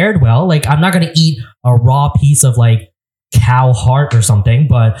prepared well, like I'm not gonna eat a raw piece of like cow heart or something,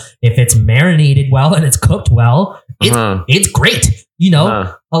 but if it's marinated well and it's cooked well, it's great. A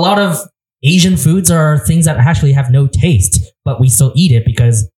lot of Asian foods are things that actually have no taste, but we still eat it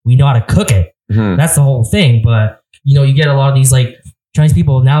because we know how to cook it. That's the whole thing. But you get a lot of these like Chinese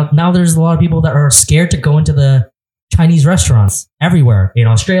people now. There's a lot of people that are scared to go into the Chinese restaurants everywhere in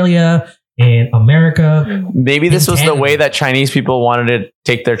Australia, in America. Maybe this was Canada. the way that Chinese people wanted to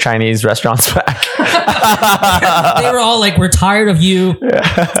take their Chinese restaurants back. They were all like, we're tired of you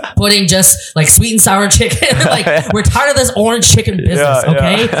putting just like sweet and sour chicken. Like, we're tired of this orange chicken business,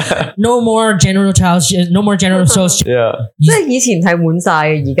 okay? No more General Tso's, no more General Tso's. Yeah. 即係以前係滿晒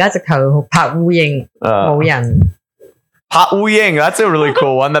嘅，而家直頭拍烏蠅冇人。 Hot Wu Ying, that's a really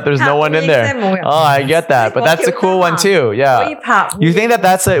cool one that there's no one in there. Oh, I get that. But that's a cool one too. Yeah. You think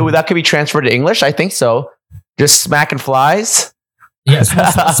that could be transferred to English? I think so. Just smacking flies? Yeah,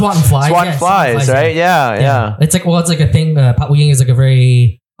 swatting flies. Swatting flies, right? Yeah. It's like a thing. Pat Wu Ying is like a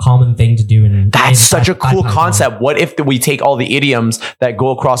very common thing to do. That's such a cool Taiwan. concept. What if we take all the idioms that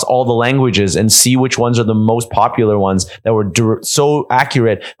go across all the languages and see which ones are the most popular ones that were so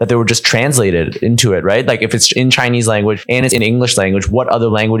accurate that they were just translated into it, right? Like if it's in Chinese language and it's in English language, what other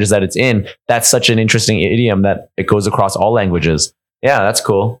languages that it's in? That's such an interesting idiom that it goes across all languages. Yeah, that's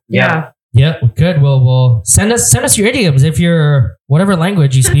cool. Yeah. Yeah, good. Well, send us your idioms if you're whatever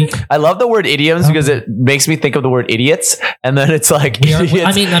language you speak. I love the word idioms because it makes me think of the word idiots, and then it's like idiots,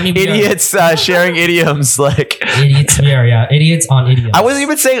 idiots sharing idioms. Like idiots, idiots on idioms. I wasn't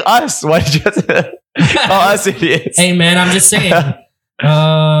even saying us. Why did you have to us idiots? Hey man, I'm just saying.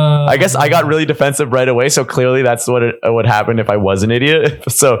 I guess I got really defensive right away, so clearly that's what would happen if I was an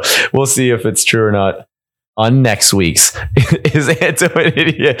idiot. So we'll see if it's true or not. On next week's Is Anto an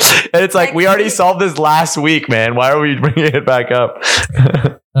Idiot? And it's like, we already solved this last week, man. Why are we bringing it back up?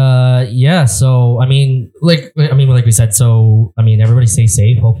 Yeah. So I mean, like we said. So I mean, everybody stay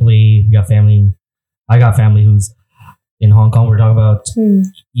safe. Hopefully, we got family. I got family who's in Hong Kong. We're talking about,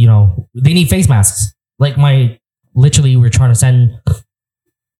 you know, they need face masks. Like literally, we're trying to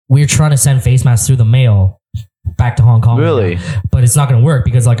send face masks through the mail back to Hong Kong. Really? Right, but it's not going to work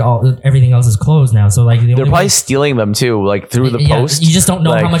because like everything else is closed now. So like they're probably stealing them too, like through the post. You just don't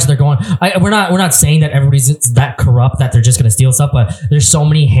know how much they're going. We're not saying that everybody's that corrupt that they're just going to steal stuff, but there's so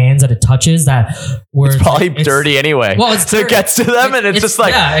many hands that it touches that it's probably dirty anyway. Well, so it gets to them and it's just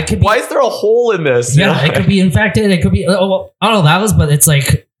like, it could be, why is there a hole in this? Yeah, it could be infected. It could be I don't know that was, but it's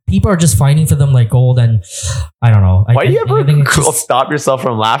like people are just fighting for them like gold, and I don't know. Why do you ever stop yourself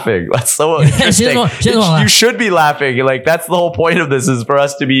from laughing? That's so interesting. You should be laughing. Like that's the whole point of this, is for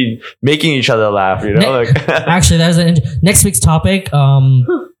us to be making each other laugh. You know, actually, that's next week's topic.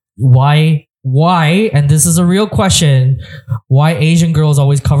 Why? And this is a real question. Why Asian girls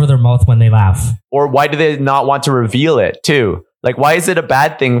always cover their mouth when they laugh, or why do they not want to reveal it too? Like, why is it a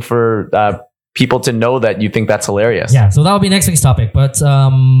bad thing for people to know that you think that's hilarious? Yeah, so that'll be next week's topic. But I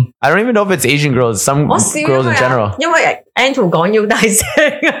don't even know if it's Asian girls. Some girls in general. 因為 Anto 講要大聲。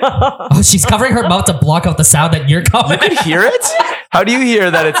Oh, she's covering her mouth to block out the sound that you're coming. You could hear it? How do you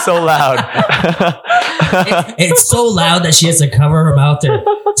hear that it's so loud? It's so loud that she has to cover her mouth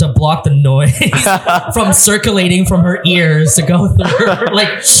to block the noise from circulating from her ears to go through her,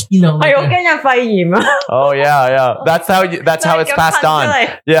 like, you know. Like 係好驚有肺炎啊！ Oh yeah. That's how it's passed on.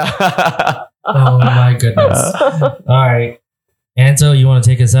 Yeah. Oh my goodness. All right. Anto, you want to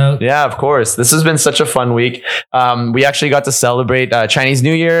take us out? Yeah, of course. This has been such a fun week. We actually got to celebrate Chinese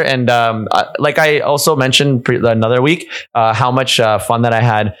New Year. And like I also mentioned another week, how much fun that I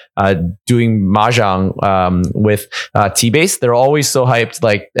had doing Mahjong with T-Base. They're always so hyped.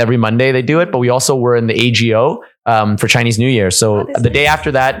 Like every Monday they do it, but we also were in the AGO for Chinese New Year. So the day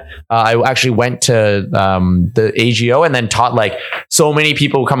after that, I actually went to the AGO and then taught like so many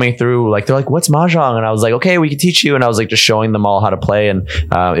people coming through. Like they're like, "What's Mahjong?" And I was like, "Okay, we can teach you." And I was like just showing them all how to play, and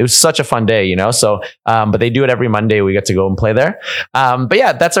it was such a fun day, you know. So, but they do it every Monday. We get to go and play there. But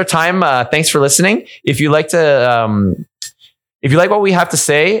yeah, that's our time. Thanks for listening. If you like what we have to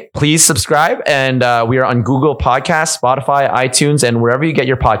say, please subscribe. And we are on Google Podcasts, Spotify, iTunes, and wherever you get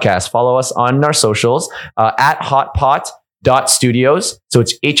your podcasts. Follow us on our socials at hotpot.studios. So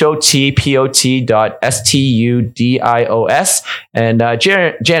it's HOTPOT.STUDIOS. And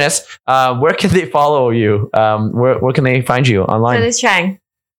Janice, where can they follow you? Where can they find you online? Janice Chang，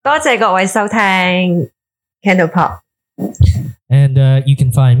多謝各位收聽 Candle Pop。 And you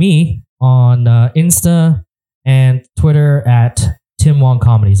can find me on Insta and Twitter at Tim Wong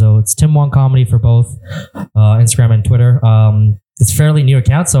Comedy. So it's Tim Wong Comedy for both Instagram and Twitter. It's a fairly new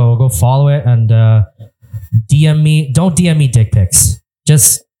account, so go follow it and DM me. Don't DM me dick pics.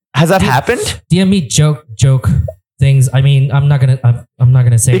 Just has that happened? DM me joke things. I mean, I'm not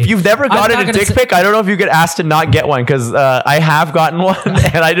gonna say. If you've never gotten a dick pic, I don't know if you get asked to not get one, because I have gotten one,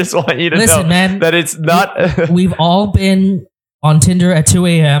 and I just want you to know that it's not. We've all been on Tinder at 2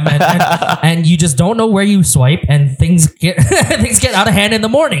 a.m. and you just don't know where you swipe, and things get out of hand in the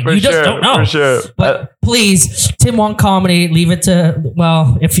morning. You just don't know. For sure. But please, Tim Wong Comedy, leave it to,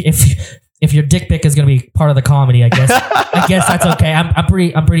 well, if your dick pic is going to be part of the comedy, I guess that's okay. I'm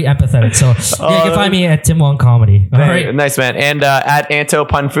pretty empathetic. So yeah, you can find me at Tim Wong Comedy. All right. Nice, man. And at Anto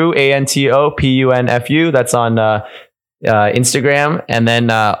Punfu, ANTOPUNFU. That's on Instagram, and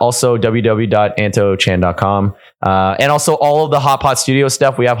then also www.antochan.com. And also all of the Hot Pot Studio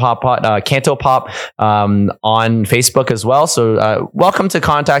stuff. We have Hot Pot, Canto Pop on Facebook as well. So welcome to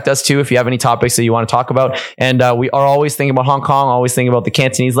contact us too if you have any topics that you want to talk about. And we are always thinking about Hong Kong, always thinking about the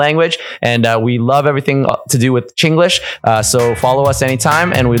Cantonese language. And we love everything to do with Chinglish. So follow us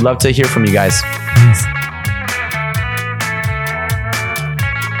anytime, and we'd love to hear from you guys. Peace.